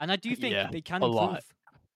 And I do think Yeah, they can a lot. improve.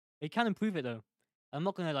 They can improve it though. I'm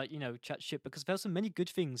not gonna chat shit because there's so many good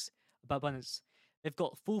things about Bandits. They've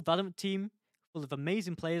got a full Valorant team full of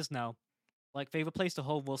amazing players now. They replaced the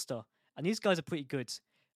whole roster, and these guys are pretty good.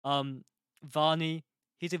 Um, Varney,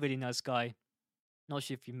 he's a really nice guy. Not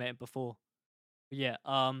sure if you met him before, but yeah.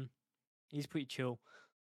 He's pretty chill.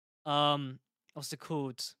 What's it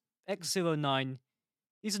called? X09.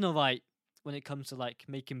 He's an alright when it comes to like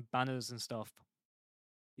making banners and stuff.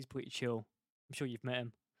 He's pretty chill. I'm sure you've met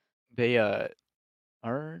him. They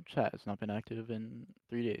our chat has not been active in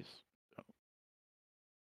 3 days. So.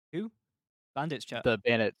 Who? Bandits chat. The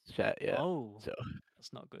Bandits chat, yeah. Oh, So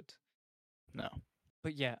that's not good. no.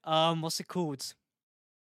 But yeah, what's it called?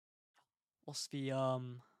 What's the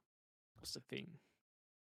thing?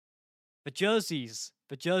 The jerseys.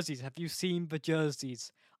 The jerseys. Have you seen the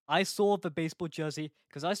jerseys? I saw the baseball jersey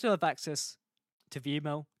because I still have access to the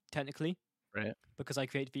email technically Right. because I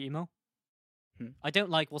created the email. Hmm. I don't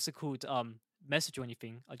like what's it called message or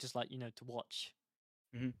anything. I just like to watch.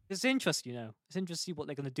 Mm-hmm. It's interesting, It's interesting to see what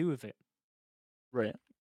they're gonna do with it. Right.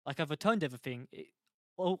 Like I've returned everything.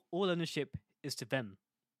 All ownership is to them.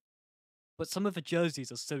 But some of the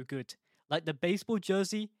jerseys are so good. Like the baseball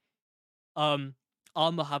jersey,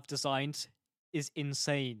 Armor have designed is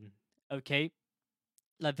insane. Okay,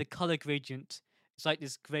 like the color gradient, it's like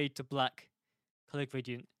this gray to black color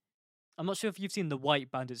gradient. I'm not sure if you've seen the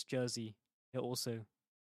white Bandits jersey they're also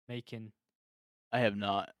making, I have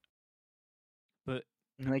not. but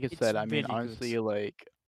Like I it's said, I mean, really good. honestly, like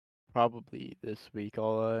probably this week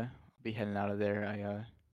I'll be heading out of there.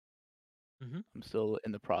 I'm still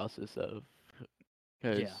in the process of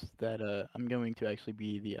because Yeah. that I'm going to actually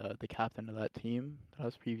be the captain of that team that I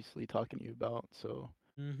was previously talking to you about. So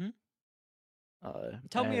I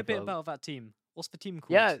Tell me a have bit about that team. What's the team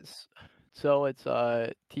called? yes. So it's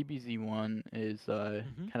TBZ1 is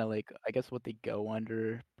Mm-hmm. kind of like I guess what they go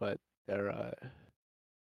under, but they're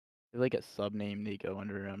like a sub name they go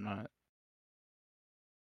under. I'm not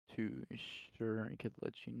too sure. I could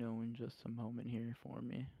let you know in just a moment here for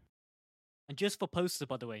me. And just for Poster,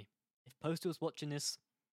 by the way, if Poster was watching this,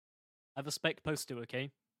 I respect Poster.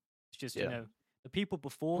 Okay, it's just Yeah. the people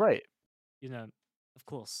before, Right. of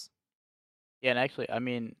course. Yeah, and actually, I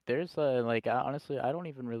mean, there's like honestly, I don't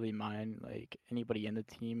even really mind like anybody in the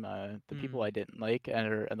team. The people I didn't like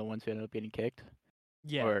and the ones who ended up getting kicked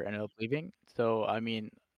Yeah. or ended up leaving. So I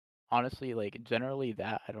mean, honestly, like generally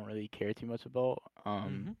that I don't really care too much about.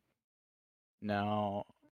 Mm-hmm. Now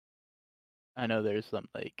I know there's some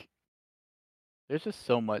like there's just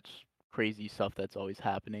so much crazy stuff that's always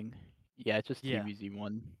happening. Yeah, it's just Yeah.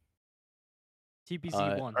 TBZ1.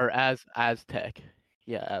 TBZ1. Or as Aztec.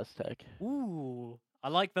 Yeah, Aztec. Ooh, I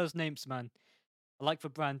like those names, man. I like the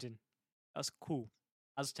branding. That's cool.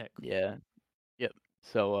 Aztec. Yeah. Yep.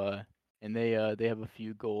 So and they have a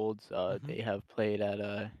few golds. Mm-hmm.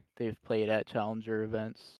 They've played at challenger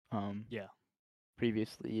events Yeah.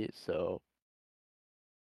 previously, so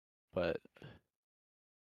but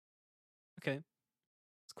Okay.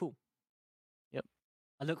 It's cool. yep.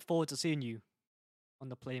 I look forward to seeing you on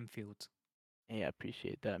the playing field. Hey, I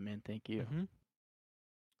appreciate that, man. Thank you. Mm-hmm.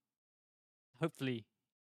 Hopefully,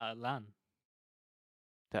 at LAN.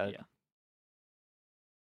 That Yeah.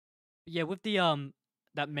 But yeah, with the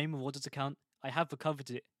that Maine Marauders account, I have recovered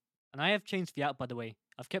it, and I have changed the app. By the way,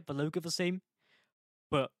 I've kept the logo the same,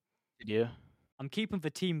 but yeah. I'm keeping the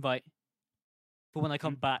team right for when I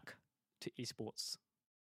come Mhm. back to esports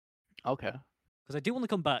Okay. because I do want to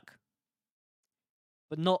come back,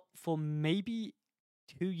 but not for maybe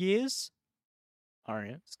 2 years. All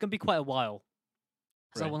right. It's gonna be quite a while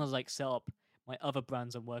because I Right. want to like set up my other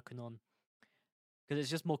brands I'm working on because it's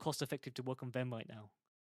just more cost effective to work on them right now.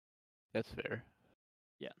 That's fair.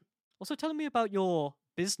 Yeah. Also, tell me about your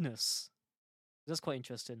business. That's quite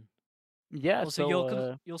interesting. Yeah, Also,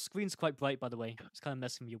 so your screen's quite bright, by the way. It's kind of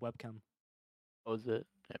messing with your webcam. what was it?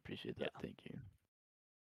 I appreciate Yeah. that. Thank you.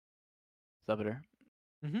 Is that better?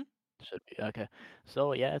 Mm-hmm. Should be. Okay.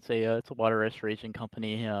 So yeah, it's a water restoration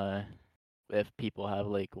company. If people have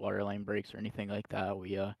like water line breaks or anything like that,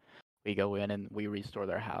 we go in and we restore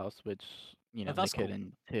their house, which Oh, that that's could cool.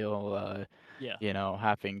 entail Yeah.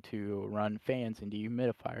 having to run fans and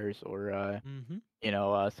dehumidifiers or Mm-hmm.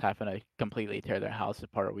 us having to completely tear their house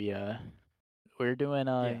apart. We're doing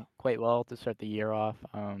Yeah. quite well to start the year off.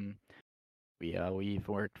 We've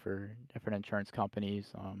worked for different insurance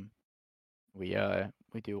companies.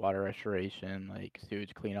 We do water restoration, like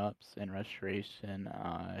sewage cleanups and restoration,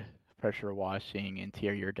 pressure washing,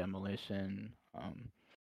 interior demolition,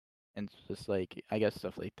 and it's just like I guess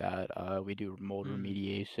stuff like that. We do mold Mm.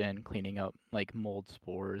 remediation, cleaning up like mold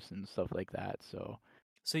spores and stuff like that. So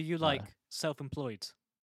So you uh, like self-employed,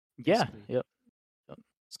 yeah, basically. yep. Yep.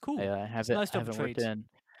 It's I cool. It's a haven't nice job of trade.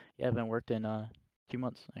 I haven't worked in 2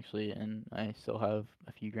 months actually, and I still have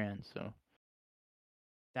a few grand. So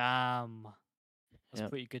Damn. That's yep,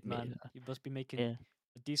 pretty good, made man. You must be making yeah.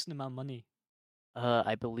 a decent amount of money.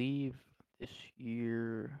 I believe this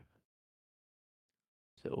year.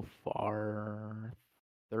 so far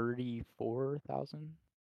 34,000.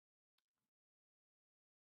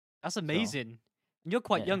 That's So amazing. And you're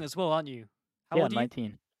quite yeah, young as well, aren't you? How yeah, old are you?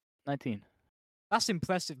 19, 19. That's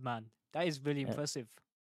impressive, man. That is really Yeah, impressive.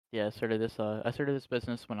 yeah. I started this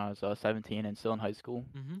business when I was 17 and still in high school.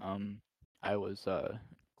 Mm-hmm. Um, I was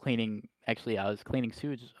cleaning. Actually, I was cleaning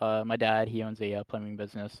sewage. My dad, he owns a plumbing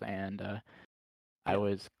business, and I Yeah.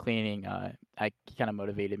 was cleaning. I kind of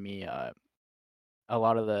motivated me. A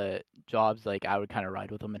lot of the jobs, like I would kind of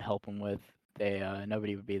ride with them and help them with. They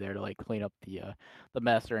nobody would be there to like clean up the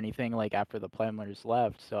mess or anything like after the plumbers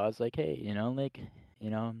left. So I was like, hey, like you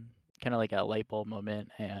know, kind of like a light bulb moment.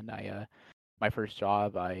 And I my first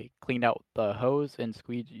job, I cleaned out the hose and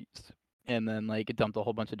squeegees, and then like dumped a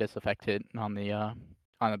whole bunch of disinfectant on the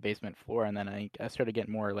basement floor. And then I started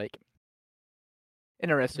getting more like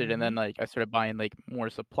interested, and Mm-hmm. then like I started buying like more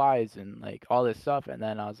supplies and like all this stuff. And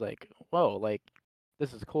then I was like, whoa, like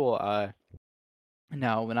this is cool.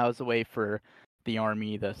 Now, when I was away for the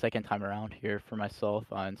army the second time around here for myself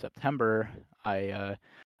in September, I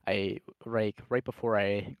right before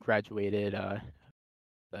I graduated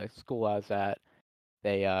the school I was at,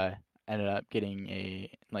 they ended up getting a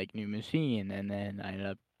like new machine, and then I ended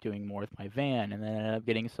up doing more with my van, and then I ended up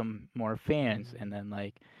getting some more fans, and Mm. then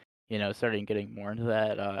like starting getting more into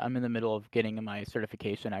that. I'm in the middle of getting my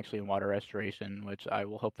certification actually in water restoration, which I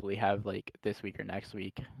will hopefully have like this week or next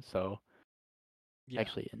week. So Yeah.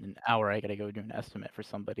 actually in an hour I gotta go do an estimate for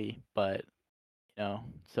somebody, but you know,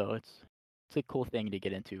 so it's a cool thing to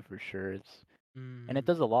get into for sure. And it Mm.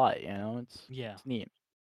 does a lot, Yeah. it's neat.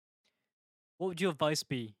 What would your advice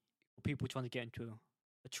be for people trying to get into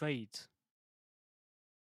a trade?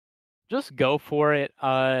 Just go for it.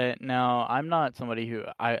 Now I'm not somebody who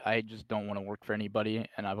I just don't want to work for anybody,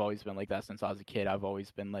 and I've always been like that since I was a kid. I've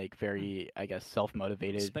always been like Hmm. very, I guess,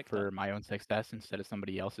 self-motivated Respect that. for my own success instead of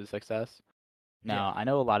somebody else's success. Yeah. Now I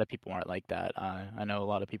know a lot of people aren't like that. I know a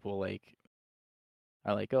lot of people like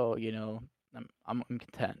are like, oh, I'm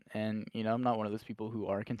content, and I'm not one of those people who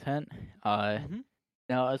are content. Uh, Mm-hmm.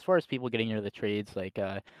 Now as far as people getting into the trades, like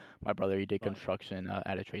my brother, he did Right. construction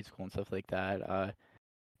at a trade school and stuff like that.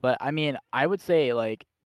 But I mean, I would say like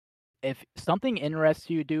if something interests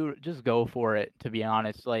you, dude, just go for it. To be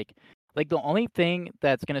honest, like the only thing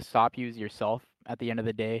that's gonna stop you is yourself at the end of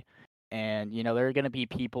the day. And there are gonna be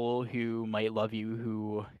people who might love you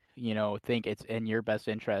who think it's in your best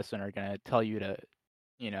interest and are gonna tell you to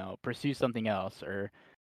pursue something else.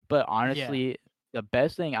 But Yeah. honestly, the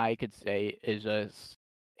best thing I could say is just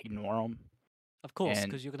ignore them Of course, and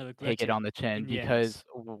because you're gonna take regret it it on the chin, in the end. because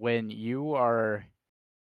when you are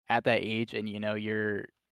at that age and you're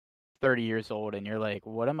 30 years old and you're like,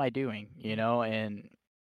 what am I doing? Hmm. And you know,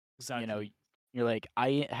 Exactly. you're like,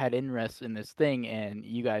 I had interest in this thing and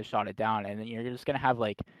you guys shot it down, and then you're just gonna have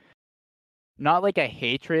like not like a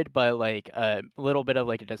hatred, but like a little bit of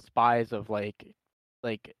like a despise of like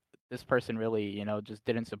this person really, just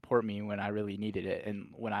didn't support me when I really needed it and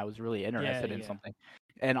when I was really Yeah. interested in Yeah. something.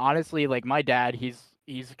 And honestly, like my dad, he's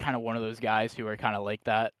kind of one of those guys who are kind of like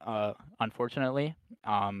that, unfortunately.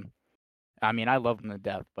 Um I mean, I love him to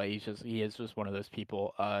death, but he is just one of those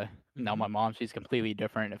people. Now Mm-hmm. my mom, she's completely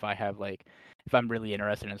different. If I'm really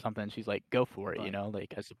interested in something, she's like, go for it, Right.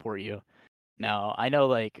 like I support you. Now, I know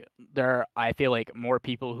like I feel like more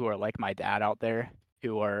people who are like my dad out there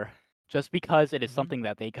who are just because it is Mm-hmm. something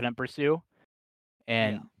that they couldn't pursue Yeah.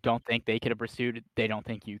 and don't think they could have pursued, they don't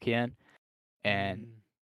think you can. And Mm.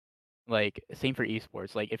 like same for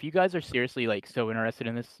esports. Like if you guys are seriously like so interested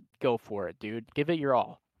in this, go for it, dude. Give it your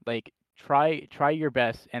all. Like try your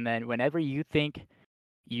best, and then whenever you think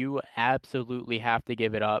you absolutely have to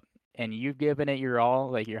give it up and you've given it your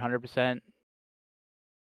all, like your 100%,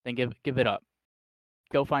 then give it up.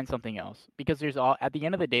 Go find something else, because there's all at the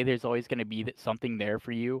end of the day there's always going to be something there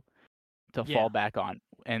for you to Yeah. fall back on,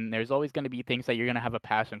 and there's always going to be things that you're going to have a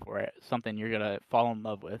passion for it, something you're going to fall in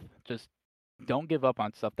love with. Just don't give up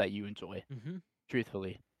on stuff that you enjoy, Mm-hmm.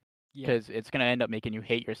 truthfully, Yeah. because it's going to end up making you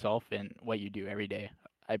hate yourself and what you do every day.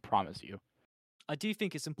 I promise you. I do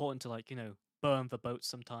think it's important to burn the boat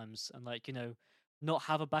sometimes and not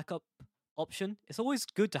have a backup option. It's always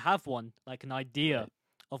good to have one, like an idea Right.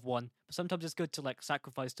 of one, but sometimes it's good to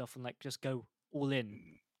sacrifice stuff and just go all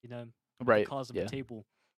in, you know, put the Right. cards on the Yeah. table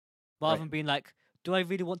rather Right. than being like, do I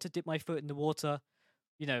really want to dip my foot in the water?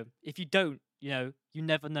 If you don't, you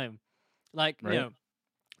never know. Like, Right.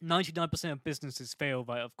 99% of businesses fail,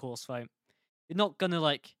 right? Of course, right? You're not gonna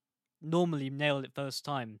normally nail it first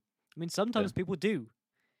time. I mean, Yeah. sometimes people do.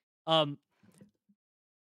 Um,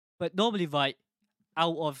 but normally, right,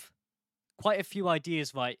 out of quite a few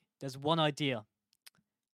ideas, right, there's one idea.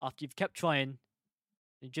 After you've kept trying,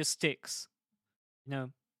 It just sticks. You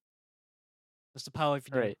know, that's the power of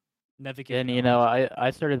Right. never And giving up.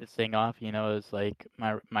 I started this thing off, as like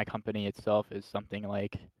my company itself is something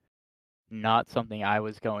like not something I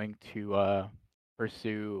was going to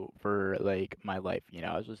pursue for like my life.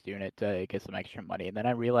 I was just doing it to get some extra money. And then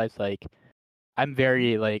I realized like Hmm.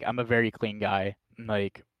 I'm a very clean guy.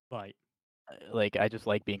 Right. Like I just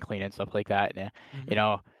like being clean and stuff like that. And Hmm. you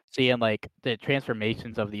know, seeing like the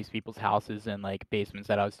transformations of these people's houses and like basements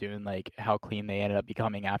that I was doing, like how clean they ended up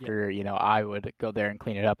becoming Yeah. after, I would go there and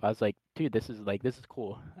clean it up. I was like, dude, this is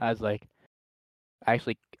cool. I was like,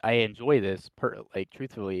 actually I enjoy this like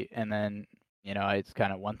truthfully. And then it's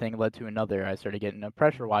kind of one thing led to another. I started getting into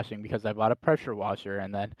pressure Mm. washing because I bought a pressure washer,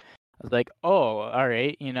 and then I was like, oh, all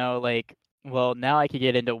right, like, well, now I could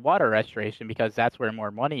get into water restoration because that's where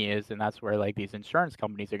more money is, and that's where like these insurance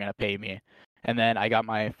companies are going to pay me. And then I got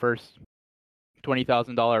my first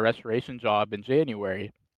 $20,000 restoration job in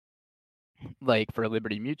January, like for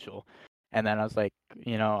Liberty Mutual. And then I was like,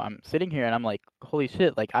 I'm sitting here and I'm like, holy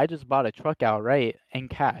shit, like I just bought a truck outright in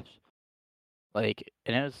cash. Like,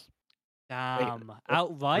 and it was like Damn. a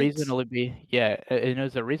Outright? reasonably, yeah, and it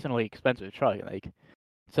was a reasonably expensive truck. Like,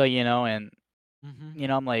 so, and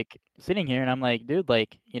Hmm. I'm like sitting here and I'm like, dude,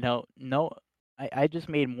 like, no, I just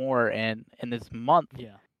made more in this month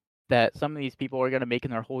Yeah. that some of these people are gonna make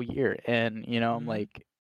in their whole year. And, I'm Hmm. like,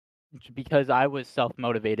 because I was self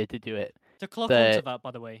motivated to do it. To clock onto That that,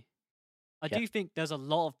 by the way, I Yeah, do think there's a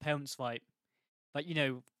lot of parents, right, that,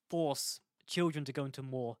 force children to go into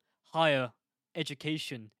more higher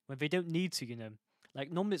education when they don't need to.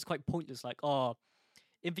 Like, normally it's quite pointless. Like, oh,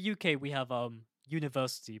 in the UK, we have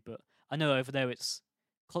university, but I know over there it's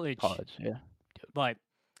college. college, yeah. Right.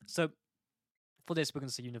 So for this, we're going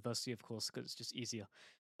to say university, of course, because it's just easier.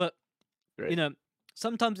 But, you Right. know,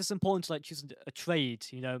 sometimes it's important to like choose a trade,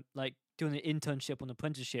 like doing an internship or an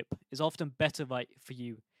apprenticeship is often better, right, for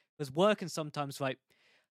you. Because working sometimes, right,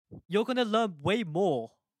 you're going to learn way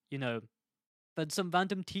more, you know, than some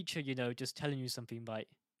random teacher, just telling you something, right.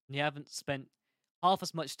 And you haven't spent half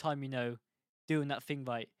as much time, doing that thing,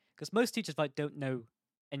 right. Because most teachers, right, don't know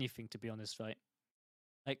anything, to be honest, right.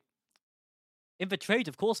 Like, in the trade,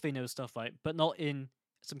 of course, they know stuff, right, but not in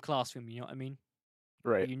some classroom, you know what I mean?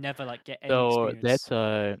 Right. You never like get any So experience.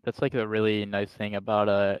 that's like a really nice thing about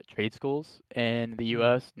trade schools in the Mm.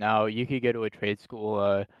 US. Now you could go to a trade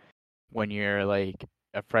school when you're like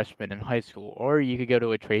a freshman in high school, or you could go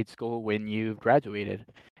to a trade school when you've graduated,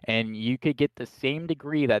 and you could get the same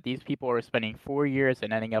degree that these people are spending 4 years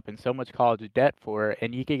and ending up in so much college debt for,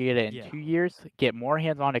 and you could get it in Yeah. 2 years, get more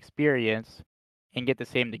hands-on experience, and get the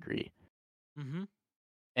same degree Mm-hmm.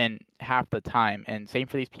 in half the time. And same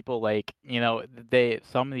for these people, like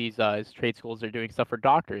some of these trade schools are doing stuff for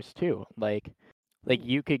doctors too. Like Ooh.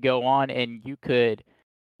 you could go on and you could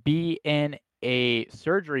be in a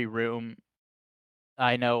surgery room.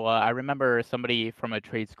 I know. I remember somebody from a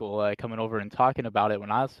trade school coming over and talking about it when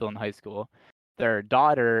I was still in high school. Their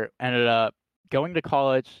daughter ended up going to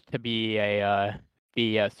college to be a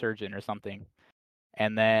surgeon or something,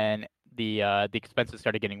 and then the expenses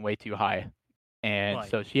started getting way too high, and Right.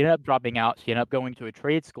 so she ended up dropping out. She ended up going to a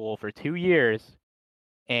trade school for 2 years,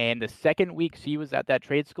 and the second week she was at that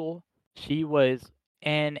trade school, she was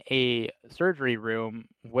in a surgery room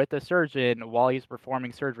with a surgeon while he's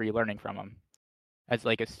performing surgery, learning from him as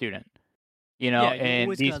like a student. Yeah, you're And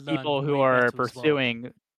always these gonna learn people who way are better as well.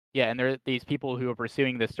 pursuing, yeah, and there are these people who are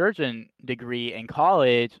pursuing the surgeon degree in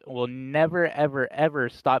college will never, ever, ever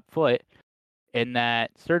stop foot in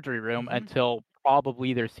that surgery room Mm-hmm. until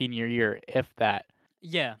probably their senior year, if that.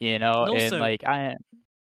 Yeah. And And also, like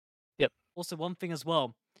yep, one thing as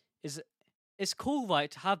well is it's cool, right,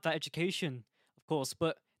 to have that education, of course,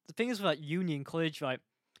 but the thing is with like uni and college, right,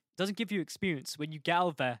 doesn't give you experience. When you get out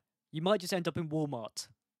of there, you might just end up in Walmart.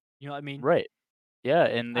 You know what I mean? right, yeah,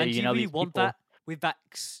 and And do you really these want people, that with that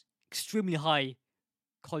extremely high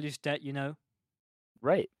college debt?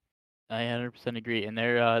 right. I 100% agree, and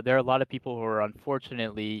there are a lot of people who are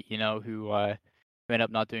unfortunately, who end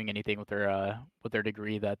up not doing anything with their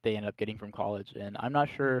degree that they end up getting from college, and I'm not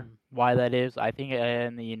sure Mm. why that is. I think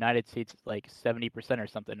in the United States, it's like 70% or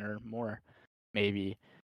something or more, maybe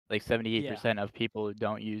like Yeah. 78% of people who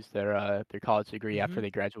don't use their college degree after Mm-hmm.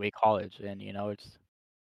 they graduate college, and it's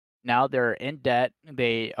now they're in debt.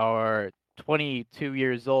 They are 22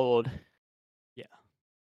 years old, Yeah.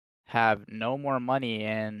 have no more money,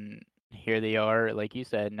 and here they are, like you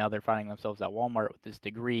said, now they're finding themselves at Walmart with this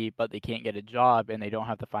degree, but they can't get a job and they don't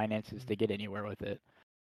have the finances to Mm. get anywhere with it.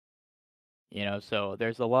 So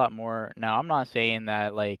there's a lot more. Now, I'm not saying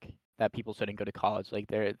that like that people shouldn't go to college. Like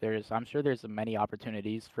there's I'm sure there's many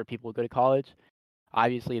opportunities for people to go to college.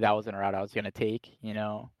 obviously that wasn't a route I was gonna take,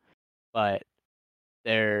 but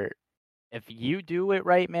there if you do it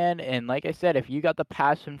right, man, and like I said, if you got the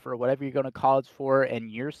passion for whatever you're going to college for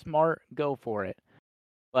and you're smart, go for it.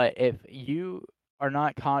 But if you are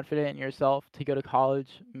not confident in yourself to go to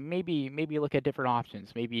college, maybe look at different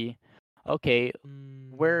options. Maybe, okay,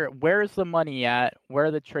 Mm, where's the money at? Where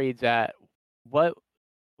are the trades at? What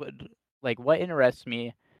would what interests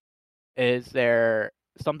me? Is there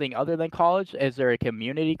something other than college? Is there a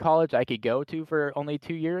community college I could go to for only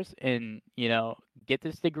 2 years and get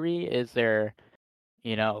this degree? Is there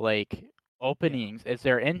yeah. openings? Is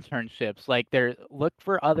there internships? Look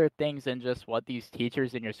for other things than just what these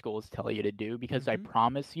teachers in your schools tell you to do, because I Mm-hmm.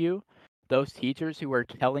 promise you, those teachers who are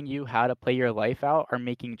telling you how to play your life out are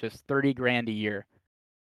making just 30 grand a year,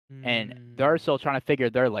 and they're Mm, still trying to figure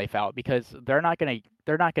their life out because they're not gonna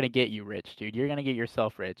get you rich, dude. You're gonna get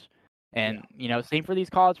yourself rich. yeah. And same for these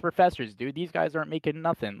college professors, dude. These guys aren't making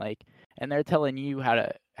nothing, and they're telling you how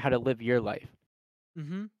to live your life.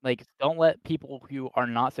 Mm-hmm. Don't let people who are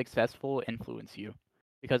not successful influence you.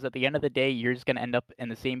 Because at the end of the day, you're just going to end up in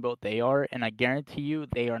the same boat they are. And I guarantee you,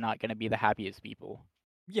 they are not going to be the happiest people.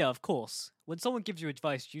 Yeah, of course. When someone gives you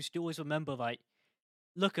advice, you should always remember, right?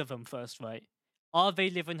 Look at them first, right? Are they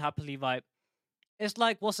living happily, right? It's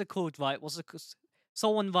like, what's it called, right?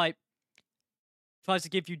 Someone, right, tries to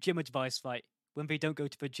give you gym advice, right, when they don't go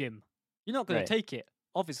to the gym. You're not going to Right. take it,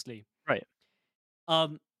 obviously. Right.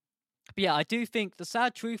 Um, but yeah, I do think the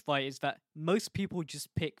sad truth, right, is that most people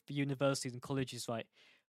just pick the universities and colleges, right,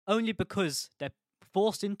 only because they're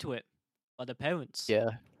forced into it by their parents.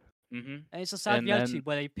 Yeah. Mhm. And it's a sad And reality then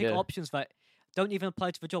where they pick yeah. options that don't even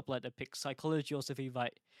apply to the job, like they pick psychology or something,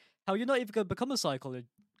 right? Hell, you're not even going to become a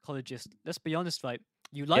psychologist. Let's be honest, right?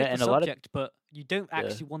 You Yeah, like the and a lot of subject, but you don't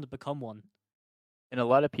yeah. actually want to become one. And a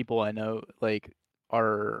lot of people I know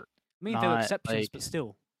are I mean, there are not exceptions, but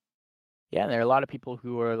still. yeah, there are a lot of people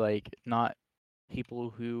who are not people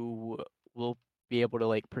who will be able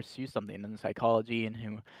to pursue something in psychology, and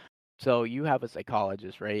who so you have a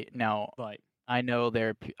psychologist, right? Now, Right. I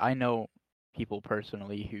know people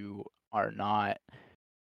personally who are not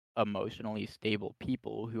emotionally stable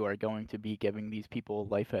people who are going to be giving these people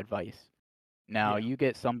life advice. Now, Yeah. you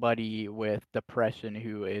get somebody with depression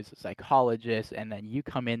who is a psychologist, and then you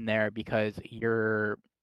come in there because your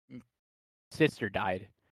sister died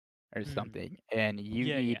or Mm. something, and you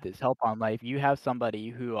Yeah, need yeah. this help on life. You have somebody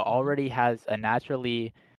who Mm-hmm. already has a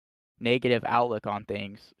naturally negative outlook on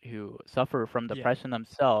things, who suffer from Yeah. depression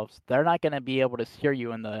themselves. They're not going to be able to steer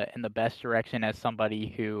you in the best direction as somebody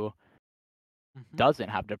who Mm-hmm. doesn't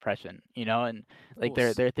have depression, and Of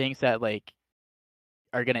there course. there are things that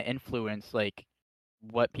are going to influence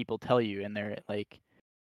what people tell you, and they're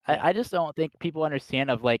Yeah. I just don't think people understand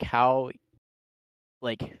of how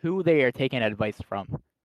who they are taking advice from.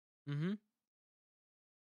 Mm-hmm.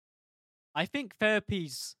 I think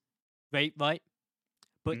therapy's great, right?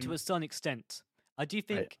 But to Mhm. a certain extent. I do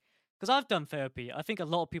Right. think, because I've done therapy, I think a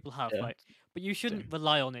lot of people have, Yeah. right? But you shouldn't Same.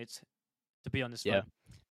 rely on it, to be honest, Yeah. right?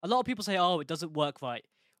 A lot of people say, "Oh, it doesn't work right."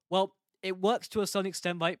 Well, it works to a certain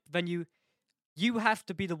extent, right? But then you have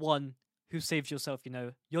to be the one who saves yourself.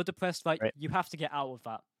 You're depressed, right? Right. You have to get out of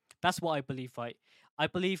that. That's what I believe, right? I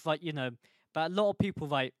believe, right, but a lot of people,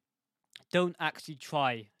 right, don't actually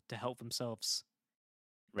try to help themselves.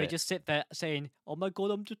 They Right. just sit there saying, "Oh my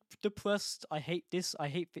god, I'm depressed. I hate this. I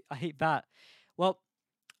hate that." Well,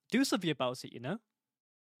 do something about it.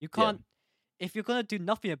 You Yeah. can't. If you're gonna do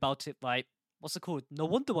nothing about it, right? What's it called? No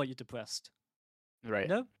wonder why you're depressed. You Right.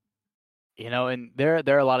 know? And there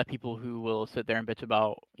are a lot of people who will sit there and bitch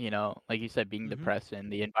about, like you said, being Mm-hmm. depressed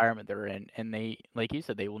and the environment they're in, and they, like you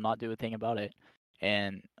said, they will not do a thing about it.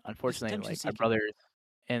 And Just unfortunately, attention seeking.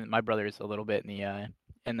 my brother's a little bit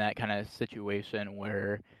in that kind of situation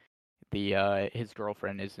where his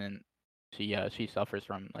girlfriend isn't she suffers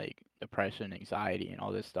from depression, anxiety, and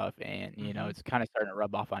all this stuff, and Mm-hmm. it's kind of starting to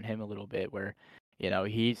rub off on him a little bit, where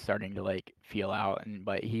he's starting to feel out, and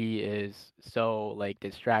but he is so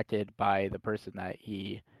distracted by the person that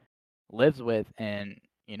he lives with, and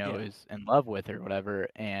Yeah. is in love with or whatever,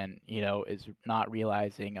 and is not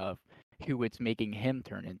realizing of who it's making him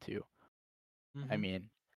turn into. I Mm-hmm. mean,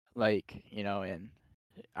 and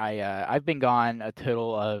I've been gone a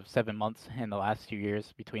total of 7 months in the last 2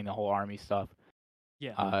 years between the whole army stuff.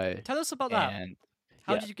 Yeah. Uh, Tell us about that. and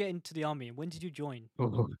How yeah. did you get into the army? When did you join?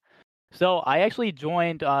 Mhm. So I actually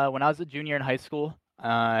joined when I was a junior in high school.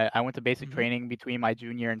 I went to basic Mm-hmm. training between my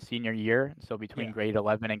junior and senior year, so between Yeah. grade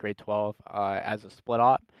 11 and grade 12, as a split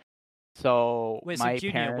op. So Wait, so my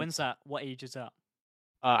junior, when's parents, that? What age is that?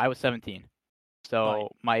 I was 17. Right. So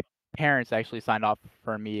parents actually signed off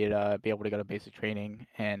for me to be able to go to basic training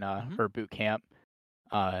and Mm-hmm. or boot camp.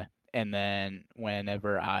 Uh, and then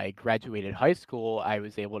whenever I graduated high school, I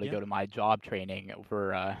was able to Yeah. go to my job training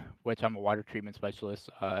for which I'm a water treatment specialist.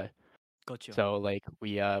 Gotcha. So like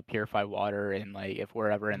we purify water, and like if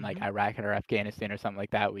we're ever in like Mm-hmm. Iraq or Afghanistan or something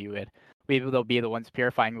like that, we will be the ones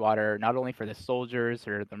purifying water not only for the soldiers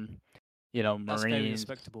or the That's very Marines,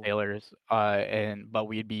 respectable. sailors, but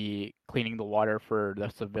we'd be cleaning the water for the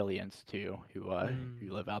civilians too who Mm.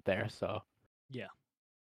 live out there. So, Yeah.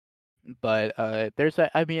 but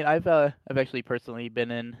I mean I've actually personally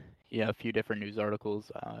been in a few different news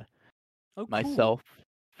articles Oh, cool. myself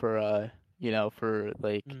for for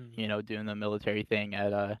like Mm. doing the military thing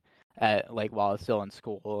at like while I was still in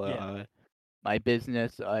school. Yeah. My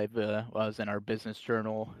business I was in our business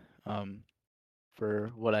journal um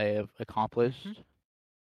for what I have Mm-hmm. accomplished.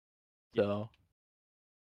 Yeah. So,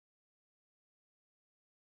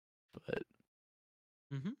 but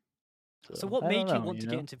Mm-hmm. So, so what I don't made you know, want to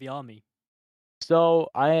get into the army? So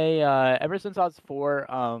I ever since I was 4,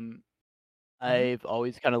 Mm-hmm. I've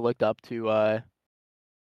always kind of looked up to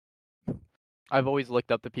I've always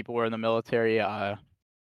looked up to people who are in the military. I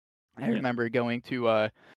Yeah. remember going to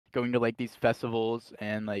like these festivals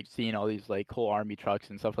and like seeing all these like cool army trucks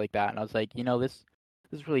and stuff like that, and I was like, this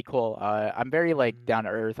is really cool. I'm very like Mm. down to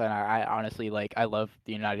earth, and I honestly like I love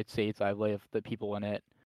the United States. I love the people in it.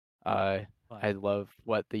 Uh, Right. I love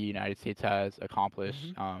what the United States has Mm-hmm.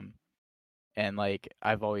 accomplished. And like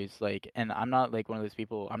I've always like, and I'm not like one of those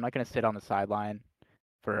people. I'm not gonna sit on the sideline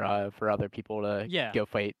for other people to Yeah. go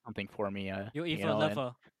fight something for me. You're either a And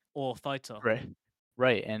lover or a fighter. right,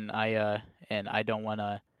 right, and I don't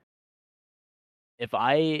wanna. If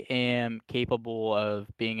I am capable of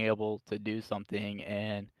being able to do something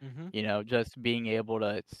and Mm-hmm. just being able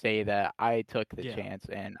to say that I took the Yeah. chance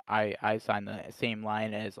and I signed the same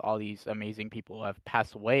line as all these amazing people who have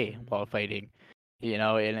passed away while Mm. fighting,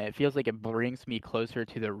 and it feels like it brings me closer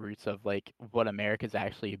to the roots of like what America's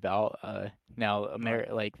actually about. Now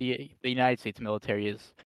Right. like the United States military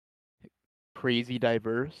is crazy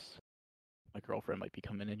diverse. My girlfriend might be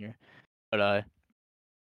coming in here, but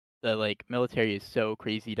the like military is so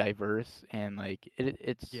crazy diverse, and like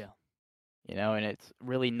it's Yeah. and it's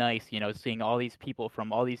really nice, seeing all these people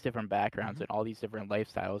from all these different backgrounds Mm-hmm. and all these different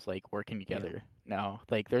lifestyles like working Yeah. together. Now,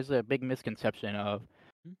 like there's a big misconception of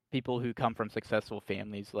Mm. people who come from successful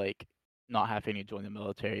families like not having to join the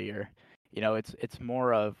military, or it's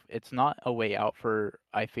more of it's not a way out for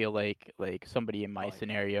I feel like somebody in my Right.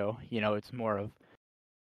 scenario. It's more of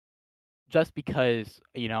just because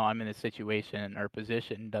I'm in a situation or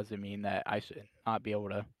position doesn't mean that I should not be able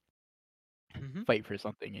to Mm-hmm. fight for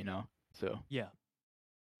something. So Yeah.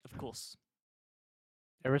 Of course.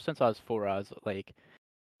 ever since I was 4, I was like,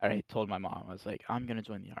 I told my mom, I was like, I'm gonna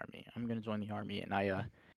join the army. I'm gonna join the army, and I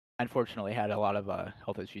unfortunately had a lot of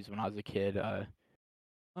health issues when I was a kid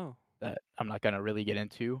Oh. that I'm not gonna really get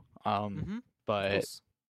into. Mm-hmm. Of But course.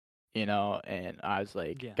 and I was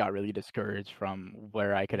like Yeah. got really discouraged from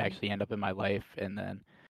where I could Mm-hmm. actually end up in my life, and then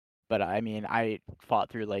but I mean I fought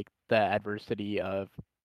through like the adversity of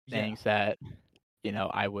Yeah. things that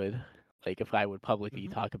I would like if I would publicly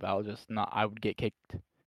Mm-hmm. talk about, just not I would get kicked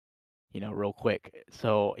real quick.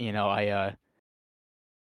 So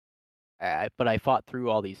but I fought through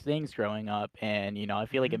all these things growing up, and I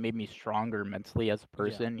feel like Mm-hmm. it made me stronger mentally as a Yeah.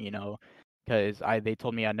 person. Because I they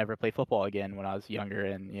told me I'd never play football again when I was younger,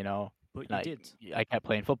 But and you did. I kept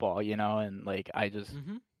playing football, and like I just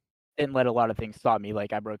Mm-hmm. didn't let a lot of things stop me.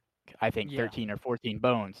 Like I broke I think Yeah. 13 or 14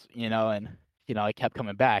 bones, and I kept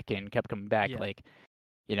coming back and kept coming back. Yeah. Like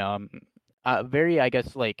I'm very I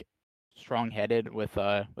guess like strong-headed with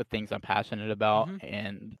things I'm passionate about, Mm-hmm.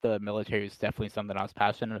 and the military is definitely something I was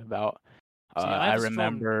passionate about. See, I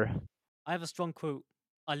remember. I have a strong quote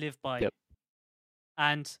I live by, Yep.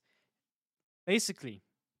 and basically,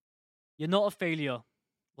 you're not a failure.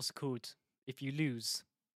 What's it called? If you lose,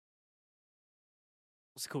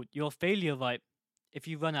 what's it called? You're a failure, right? If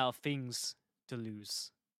you run out of things to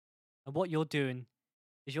lose, and what you're doing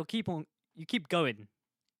is you keep going,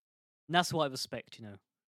 and that's what I respect.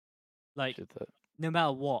 Like Shit, no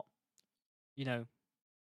matter what, you know,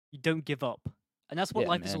 you don't give up, and that's what yeah,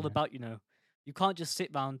 life is all man. about. You can't just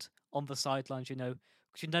sit round on the sidelines, because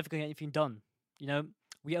you're never gonna get anything done. You know,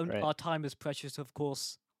 Right, our time is precious, of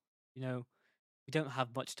course. You know, we don't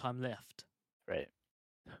have much time left. right.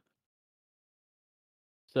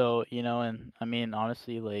 So, and I mean,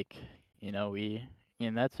 honestly, like, we,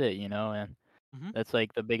 and that's it, and Hmm. that's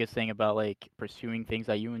like the biggest thing about like pursuing things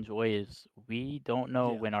that you enjoy is we don't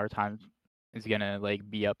know Yeah. when our time is gonna like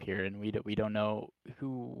be up here, and we don't know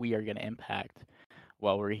who we are gonna impact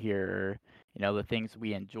while we're here, the things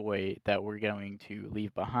we enjoy that we're going to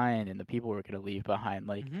leave behind and the people we're going to leave behind.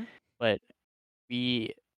 Like, Mm-hmm. but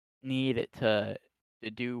we need to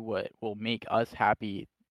do what will make us happy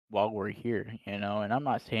while we're here, And I'm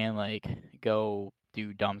not saying like go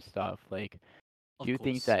do dumb stuff, like Of do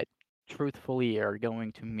things course. that truthfully are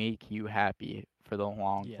going to make you happy for the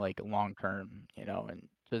Yeah. long term, and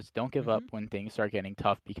just don't give up Mm-hmm. when things start getting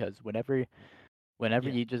tough because whenever Yeah.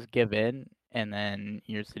 you just give in and then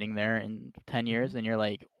you're sitting there in 10 Mm-hmm. years and you're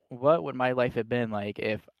like, what would my life have been like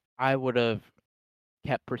if I would have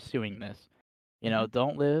kept pursuing this? Mm-hmm.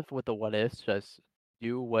 Don't live with the what ifs, just do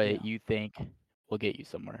Yeah. what you think will get you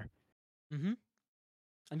somewhere. Mm-hmm.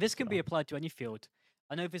 And this can be So, applied to any field.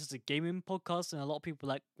 I know this is a gaming podcast, and a lot of people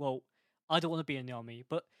are like, well, I don't want to be in the army,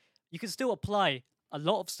 but you can still apply a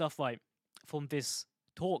lot of stuff, right, from this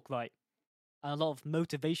talk, right, and a lot of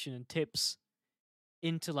motivation and tips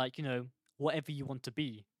into like whatever you want to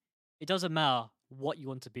be. It doesn't matter what you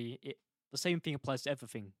want to be. The same thing applies to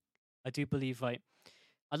everything. I do believe, right,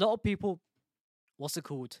 a lot of people, what's it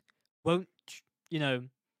called, won't you know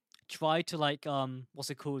try to like what's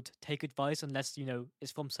it called, take advice unless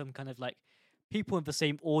it's from some kind of like people in the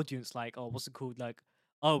same audience, like, oh, what's it called, like,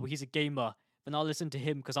 oh, he's a gamer, then I'll listen to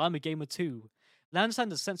him because I'm a gamer too. And I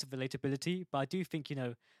understand the sense of relatability, but I do think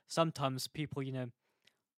sometimes people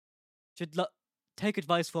should take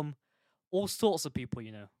advice from all sorts of people,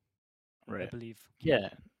 I right. believe. Yeah.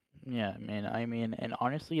 Yeah, man. I mean, and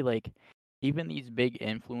honestly, like, even these big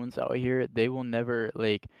influence out here, they will never,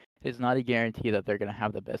 like, it's not a guarantee that they're going to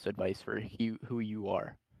have the best advice for who you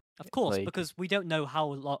are. Of course, Like, because we don't know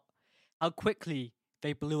how quickly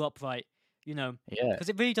they blew up, right? yeah, Because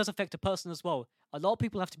it really does affect a person as well. A lot of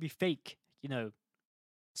people have to be fake, yeah,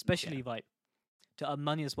 especially right to earn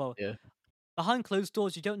money as well. yeah, Behind closed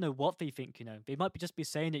doors, you don't know what they think. They might be just be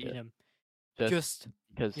saying it, yeah. Just just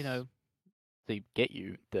because you know, they get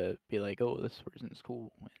you to be like, oh, this person's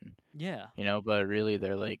cool. And, yeah. but really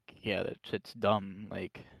they're like, yeah, that shit's dumb.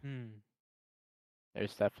 Like, Hmm.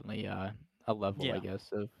 there's definitely a level, I Yeah.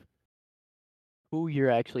 guess, of who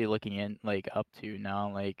you're actually looking in, like, up to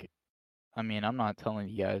now. Like, I mean, I'm not telling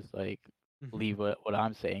you guys like Hmm. believe what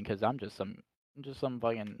I'm saying because I'm just some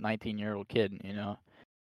fucking 19-year-old kid,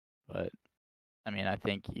 But I mean, I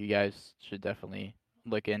think you guys should definitely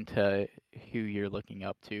look into who you're looking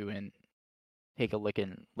up to and take a look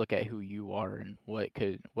at who you are and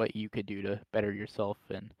what you could do to better yourself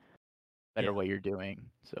and better Yeah. what you're doing.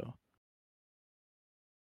 So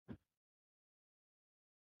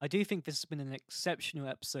I do think this has been an exceptional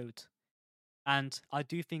episode, and I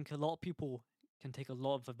do think a lot of people can take a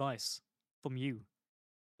lot of advice from you,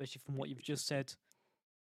 especially from what you've just said,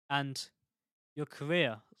 and your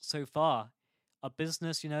career so far, a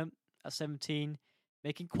business, at 17,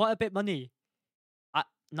 making quite a bit of money at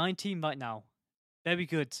 19 right now. Very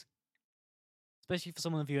good, especially for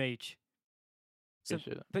someone of your age. good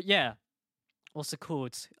So, shit. but yeah, what's it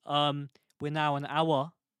called? We're now an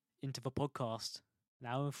hour into the podcast, an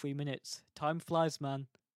hour and 3 minutes. Time flies, man.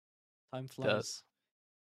 Time Does flies.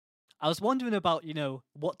 I was wondering about,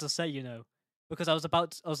 what to say, because I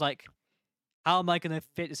was like, how am I gonna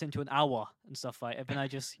fit this into an hour and stuff, right? And then I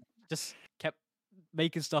just kept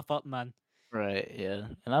making stuff up, man. right, yeah.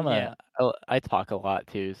 And But yeah, I talk a lot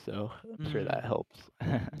too, so I'm sure that mm, helps.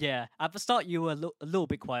 yeah. At the start, you were a little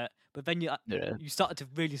bit quiet, but then Yeah. you started to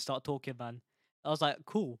really start talking, man. I was like,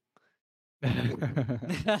 cool.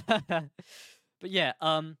 But yeah,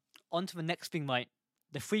 on to the next thing, Mike.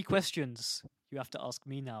 The three questions you have to ask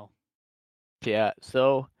me now. Yeah.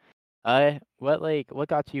 So, what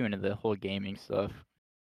got you into the whole gaming stuff?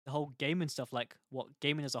 The whole gaming stuff, like what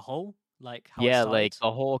gaming as a whole, like how it Yeah, like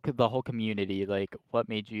started. the whole community. Like, what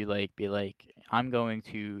made you like be like, I'm going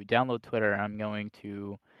to download Twitter. I'm going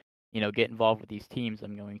to, get involved with these teams.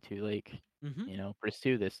 I'm going to like, Mm-hmm.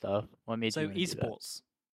 pursue this stuff. What made you So want to do that? esports.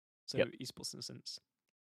 So Yep. esports in a sense.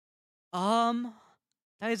 Um,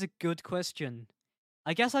 that is a good question.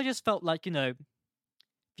 I guess I just felt like the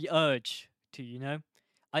urge to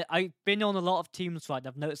I've been on a lot of teams, right? And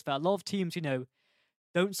I've noticed that a lot of teams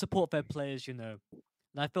don't . support their players, and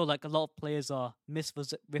I feel like a lot of players are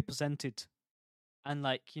misrepresented, and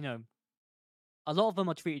like a lot of them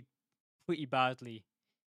are treated pretty badly.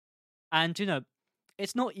 And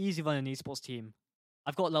it's not easy running an esports team.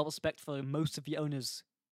 I've got a lot of respect for most of the owners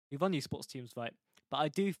who run esports teams, right? But I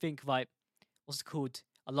do think, right, what's it called?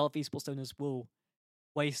 A lot of esports owners will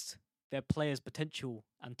waste their players' potential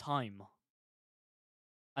and time.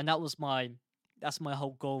 And that's my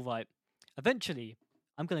whole goal, right? Eventually,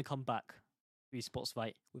 I'm gonna come back to esports,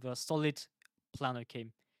 right, with a solid plan, okay?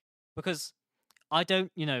 Because I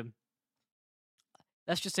don't,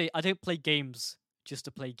 let's just say I don't play games just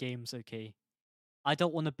to play games. Okay, I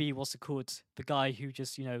don't want to be the guy who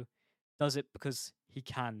just does it because he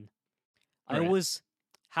can. I Right. always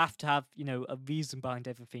have to have a reason behind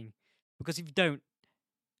everything, because if you don't,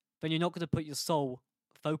 then you're not going to put your sole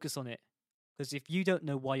focus on it. Because if you don't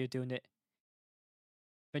know why you're doing it,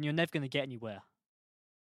 then you're never going to get anywhere.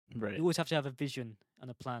 Right. You always have to have a vision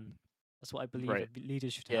and a plan. That's what I believe Right.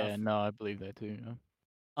 leaders should Yeah, have. no, I believe that too.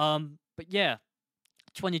 But yeah,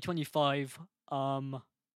 2025.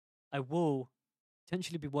 I will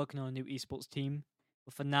potentially be working on a new esports team,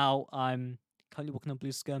 but for now, I'm currently working on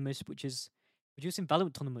Blue Skirmish, which is producing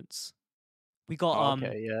Valorant tournaments. We got Oh,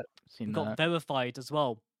 okay, yeah, we seen got that. verified as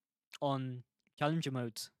well on Challenger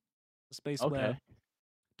mode, the space where Okay,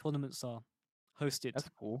 tournaments are hosted. that's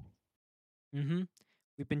cool. Mm-hmm.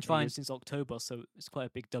 We've been Hey, trying since October, so it's quite a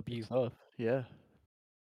big good W. stuff. Yeah,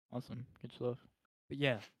 awesome. Good stuff. But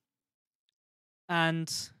yeah,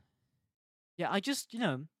 and yeah, I just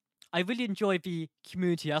I really enjoy the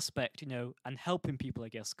community aspect, and helping people, I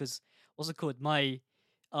guess, because what's it called? My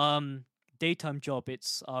daytime job,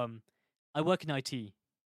 it's I work in IT,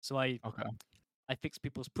 so Okay. I fix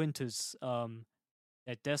people's printers,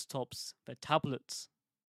 their desktops, their tablets,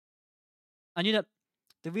 and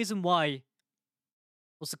the reason why,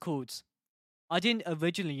 what's it called? I didn't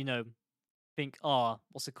originally, think,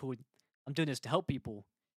 what's it called? I'm doing this to help people,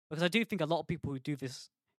 because I do think a lot of people who do this,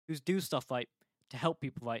 who do stuff right to help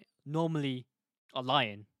people, right, normally are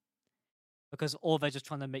lying, because or they're just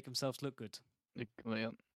trying to make themselves look good.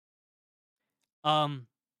 Yeah. Um,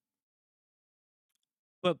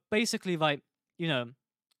 but basically, right,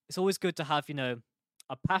 it's always good to have a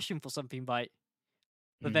passion for something, right?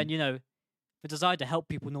 But then Mhm. the desire to help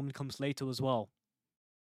people normally comes later as well.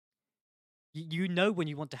 You know when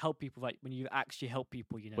you want to help people, right? When you actually help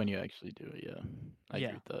people, When you actually do it, yeah, I agree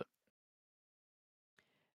Yeah. with that.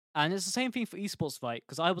 And it's the same thing for esports, right?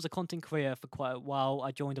 Because I was a content creator for quite a while.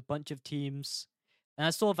 I joined a bunch of teams, and I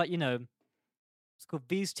saw that it's called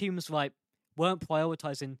these teams, right, weren't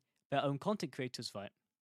prioritizing their own content creators, right?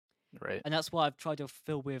 Right. And that's what I've tried to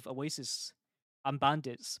fill with Oasis and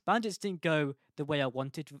Bandits. Bandits didn't go the way I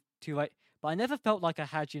wanted to, right? But I never felt like I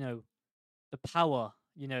had, the power,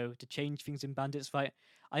 to change things in Bandits, right?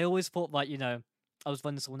 I always thought, like, I was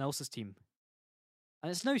running someone else's team.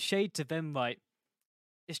 And it's no shade to them, right?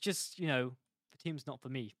 It's just, the team's not for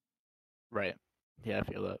me. Right. Yeah, I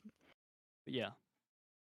feel that. But yeah.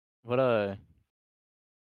 What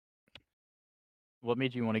what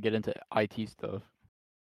made you want to get into IT stuff?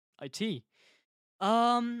 IT.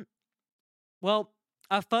 Um, well,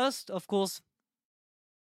 at first, of course,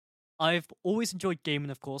 I've always enjoyed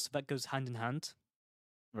gaming, of course, that goes hand in hand.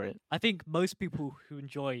 Right. I think most people who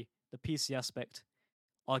enjoy the PC aspect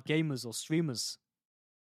are gamers or streamers.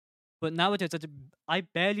 But nowadays, I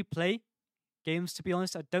barely play games, to be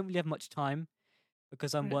honest. I don't really have much time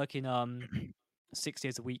because I'm Right. working 6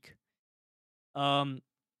 days a week. Um,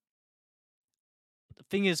 the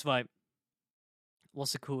thing is, right,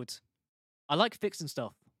 what's it called? I like fixing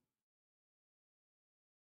stuff.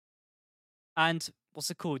 And what's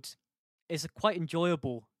it called? It's quite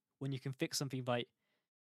enjoyable when you can fix something, right?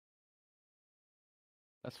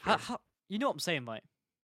 That's fair. How you know what I'm saying, right?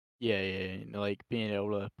 Yeah, like being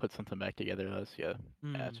able to put something back together. That's yeah.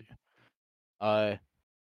 I got Mm. you. Uh,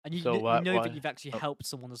 And so you what? know that What? you've actually Oh, helped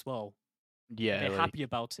someone as well. And yeah, they're like happy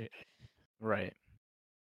about it. right.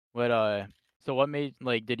 What? So what made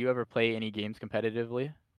like? Did you ever play any games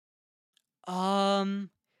competitively? Um,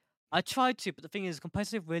 I tried to, but the thing is,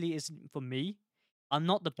 competitive really isn't for me. I'm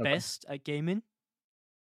not the Okay. best at gaming.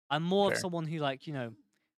 I'm more of Fair. someone who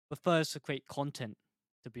prefers to create content.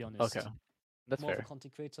 To be Okay. honest, That's more of a fair.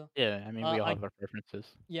 content creator. Yeah, I mean we all I have our preferences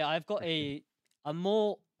Yeah, I've got for sure. I'm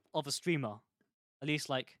more of a streamer. At least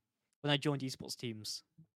like when I joined esports teams.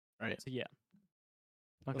 Right. So yeah,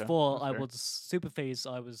 Okay. before That's I fair. was Super Phase,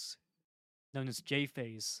 I was known as J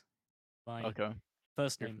Phase. My Okay.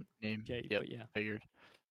 first Your name name. J, Yep. but yeah. Figured.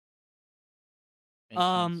 Makes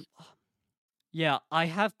Um, sense. yeah, I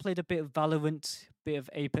have played a bit of Valorant, bit of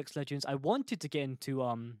Apex Legends. I wanted to get into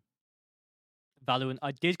Valorant.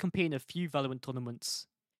 I did compete in a few Valorant tournaments,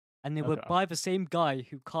 and they were Okay. by the same guy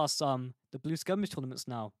who casts the Blue Skirmish tournaments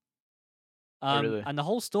now. Oh really? And the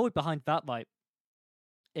whole story behind that, right,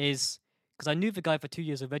 is because I knew the guy for 2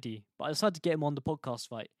 years already, but I decided to get him on the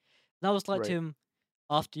podcast, right. And I was like to Right. him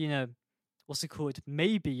after what's it called?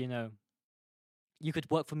 Maybe you could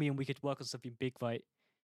work for me and we could work on something big, right?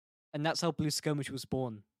 And that's how Blue Skirmish was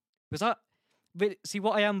born. Because see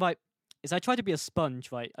what I am, right, is I try to be a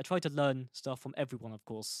sponge, right? I try to learn stuff from everyone, of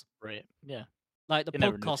course. Right. Yeah. Like the You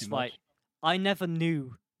never know too podcast, right? much. I never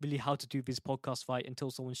knew really how to do this podcast right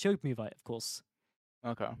until someone showed me right, of course.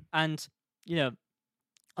 Okay. And you know,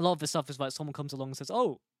 a lot of the stuff is like someone comes along and says,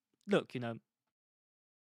 "Oh, look,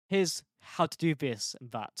 here's how to do this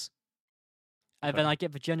and that," and then Okay. I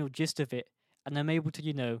get the general gist of it, and I'm able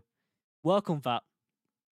to work on that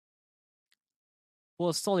for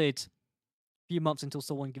a solid few months until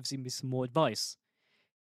someone gives me some more advice.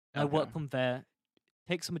 And I Okay. work from there,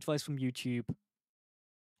 take some advice from YouTube.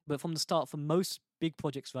 But from the start, for most big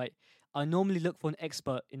projects, right, I normally look for an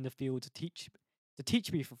expert in the field to teach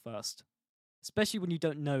me for first, especially when you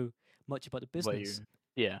don't know much about the What you? business.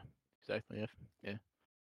 Yeah. Exactly. Yeah. Yeah.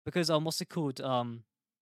 Because what's it called?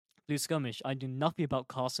 Blue Skirmish. I knew nothing about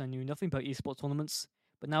casts. I knew nothing about esports tournaments.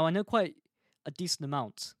 But now I know quite a decent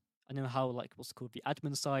amount. I know how what's it called, the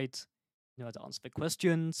admin side. I know how to answer the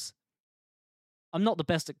questions. I'm not the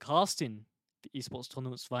best at casting the esports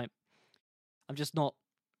tournaments, right? I'm just not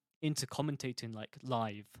into commentating like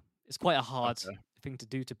live. It's quite a hard Okay. thing to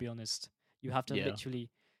do, to be honest. You have to Yeah. literally,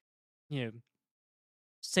 you know,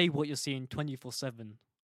 say what you're seeing 24/7.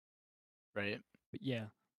 Right. But yeah,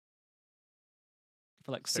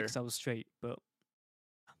 for like Fair. 6 hours straight. But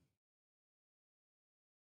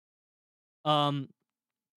um,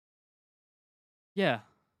 yeah,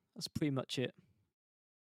 that's pretty much it.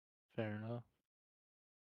 Fair enough.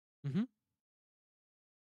 Mm-hmm.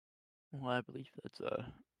 Well, I believe that's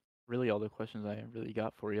really all the questions I really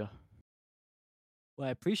got for you. Well,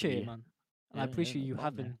 I appreciate it, Pretty. man, and I Yeah. Yeah. appreciate No you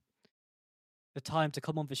problem, man. having the time to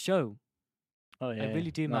come on the show. Oh I yeah.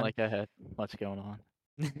 really do, Not man. like I had much going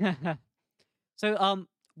on. So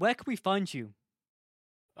where can we find you?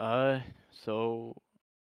 Uh. So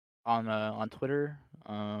on Twitter,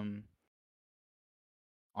 on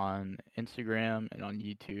Instagram, and on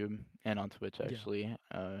YouTube, and on Twitch Yeah. actually.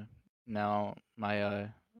 Now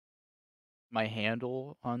my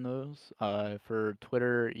handle on those for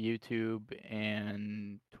Twitter, YouTube,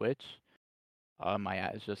 and Twitch. My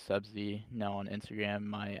at is just Cebzey. Now on Instagram,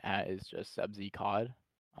 my at is just Cebzey Cod.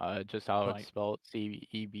 Just how it's Right. spelled, You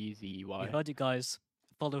Cebzey. heard it, guys.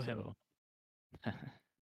 Follow him. So,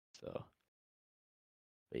 so,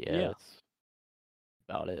 but yeah, Yeah. that's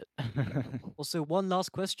about it. Also, one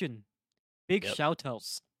last question. Big Yep. shout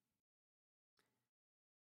outs.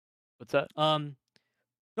 What's that?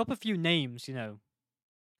 Drop a few names,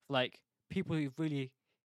 like people who've really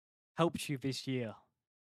helped you this year.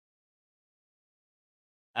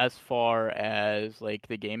 As far as like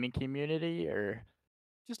the gaming community, or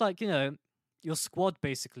Just like, your squad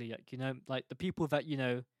basically, like the people that,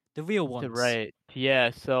 the real the ones. right?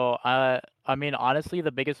 Yeah. So, I mean, honestly,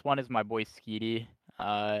 the biggest one is my boy Skeety.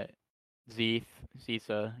 Uh, Zeeth. Zeeth's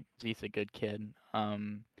a good kid.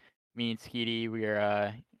 Me and Skeety,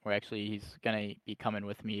 we're actually he's gonna be coming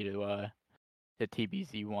with me to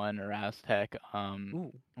TBZ1 or Aztec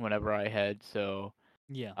Ooh, whenever I head. So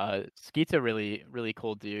yeah. Skeet's a really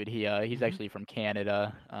cool dude. He's Mm-hmm. actually from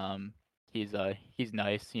Canada. He's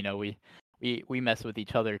nice. We mess with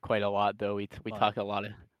each other quite a lot though. We Right. talk a lot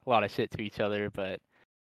of shit to each other, but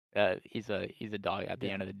he's a dog at the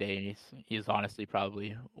Yeah. end of the day. And he's honestly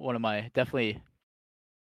probably one of my definitely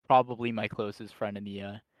probably my closest friend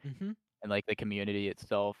Mm-hmm. in like the community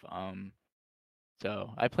itself.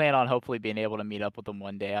 So I plan on hopefully being able to meet up with him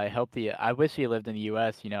one day. I wish he lived in the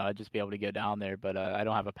U.S. I'd just be able to go down there, but I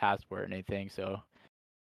don't have a passport or anything. So,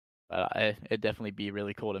 it'd definitely be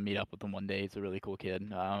really cool to meet up with him one day. He's a really cool kid.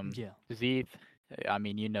 Yeah. Zeeth, I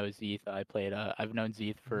mean, Zeeth. I've known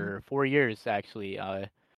Zeeth Mm-hmm. for 4 years actually. Oh,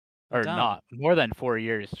 Or damn. not more than 4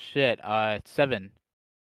 years. Shit. 7. Do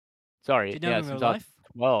Sorry, you know him yeah, in real since I was life?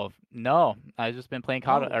 12. No, I've just been playing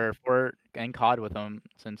COD Oh, or for and COD with him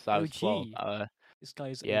since I was 12. OG. This guy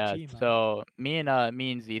is Yeah. OG, man. So me and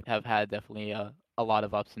Zeeth have had definitely a lot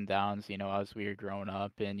of ups and downs. As we were growing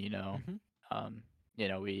up, and Mm-hmm. um,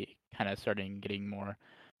 we kind of started getting more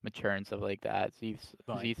mature and stuff like that. Right.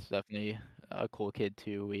 Zeeth's definitely a cool kid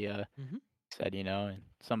too. We Mm-hmm. said and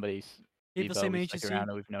somebody's He we've the same always age stuck as you? around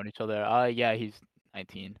and we've known each other. Yeah, he's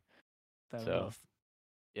 19. Fair So enough.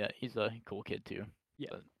 yeah, he's a cool kid too. Yeah.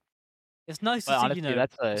 But It's nice to but see, honestly,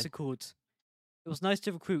 that's what's a it called? It was nice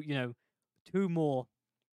to recruit,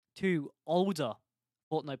 two older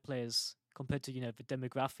Fortnite players compared to, the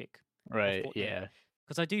demographic of right. Fortnite. Yeah.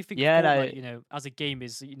 Because I do think Yeah, and Fortnite, I as a game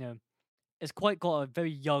is, it's quite got a very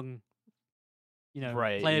young,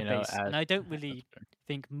 right. player base. As And I don't that's really fair.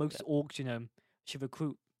 think Yeah. most orgs, should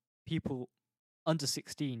recruit people under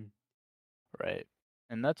 16. Right.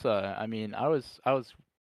 And that's I mean, I was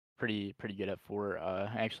pretty good at 4.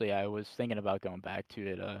 Actually, I was thinking about going back to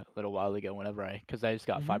it a little while ago whenever because I just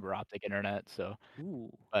got Mm-hmm. fiber optic internet. So,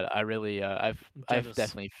 Ooh, but I really I'm I've jealous.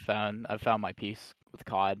 definitely found my peace with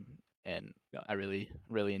COD, and Yeah. I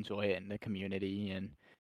really enjoy it in the community, and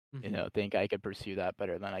Mhm. think I could pursue that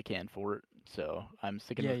better than I can Fort. So I'm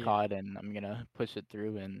sticking Yeah, with yeah. COD, and I'm gonna push it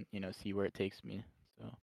through and see where it takes me.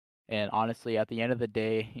 So, and honestly, at the end of the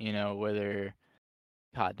day, whether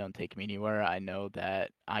COD don't take me anywhere, I know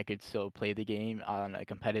that I could still play the game on a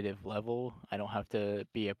competitive level. I don't have to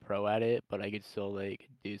be a pro at it, but I could still like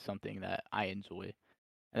do something that I enjoy.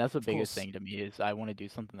 And that's the Of biggest course. thing to me is I want to do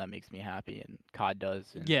something that makes me happy, and COD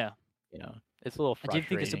does. And Yeah. it's a little I do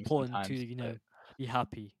think it's frustrating important to, sometimes, but be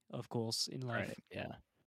happy, of course, in right, life. yeah,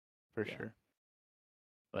 for Yeah. sure.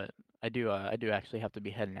 But I do actually have to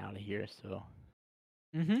be heading out of here, so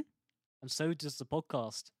Mhm. And so does the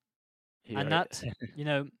podcast. you're And right.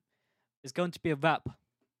 that, is going to be a wrap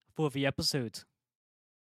for the episode.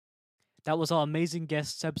 That was our amazing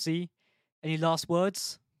guest, Cebzey. Any last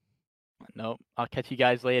words? Nope. I'll catch you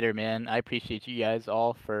guys later, man. I appreciate you guys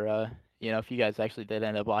all for if you guys actually did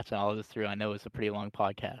end up watching all of this through, I know it's a pretty long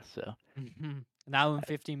podcast, so Mhm. An hour and I,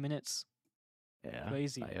 15 minutes. yeah,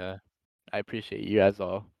 Crazy. I appreciate you guys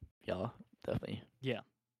all. Y'all definitely. Yeah.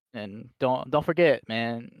 And don't forget,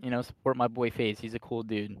 man, support my boy Face. He's a cool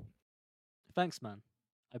dude. Thanks, man.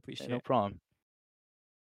 I Yeah, appreciate no it. problem.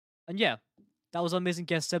 And yeah, that was our amazing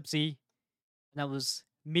guest, Cebzey. And that was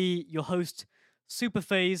me, your host,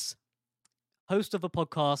 Superphase, host of a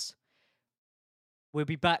podcast. We'll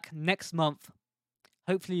be back next month,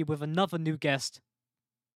 hopefully with another new guest.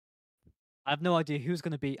 I have no idea who's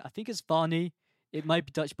going to be. I think it's Varney. It might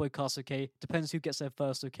be Dutch Boycast, okay? Depends who gets there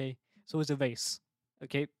first, okay? It's always a race,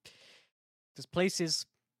 okay? There's places,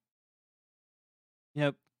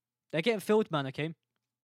 they're getting filled, man, okay?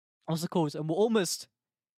 What's it called? And we're almost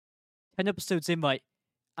 10 episodes in, right?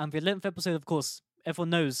 And the 11th episode, of course, everyone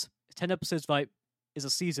knows 10 episodes, right, is a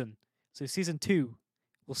season. So season 2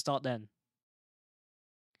 will start then.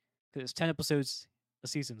 Because it's 10 episodes a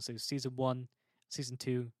season. So season 1, season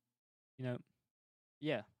 2, you know,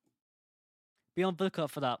 yeah. Be on the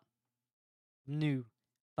lookout for that. New,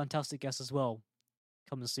 fantastic guest as well,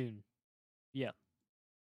 coming soon. Yeah.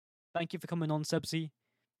 Thank you for coming on, Cebzey.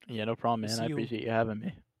 Yeah, no problem, We'll man. see I you appreciate you having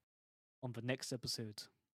me. on the next episode.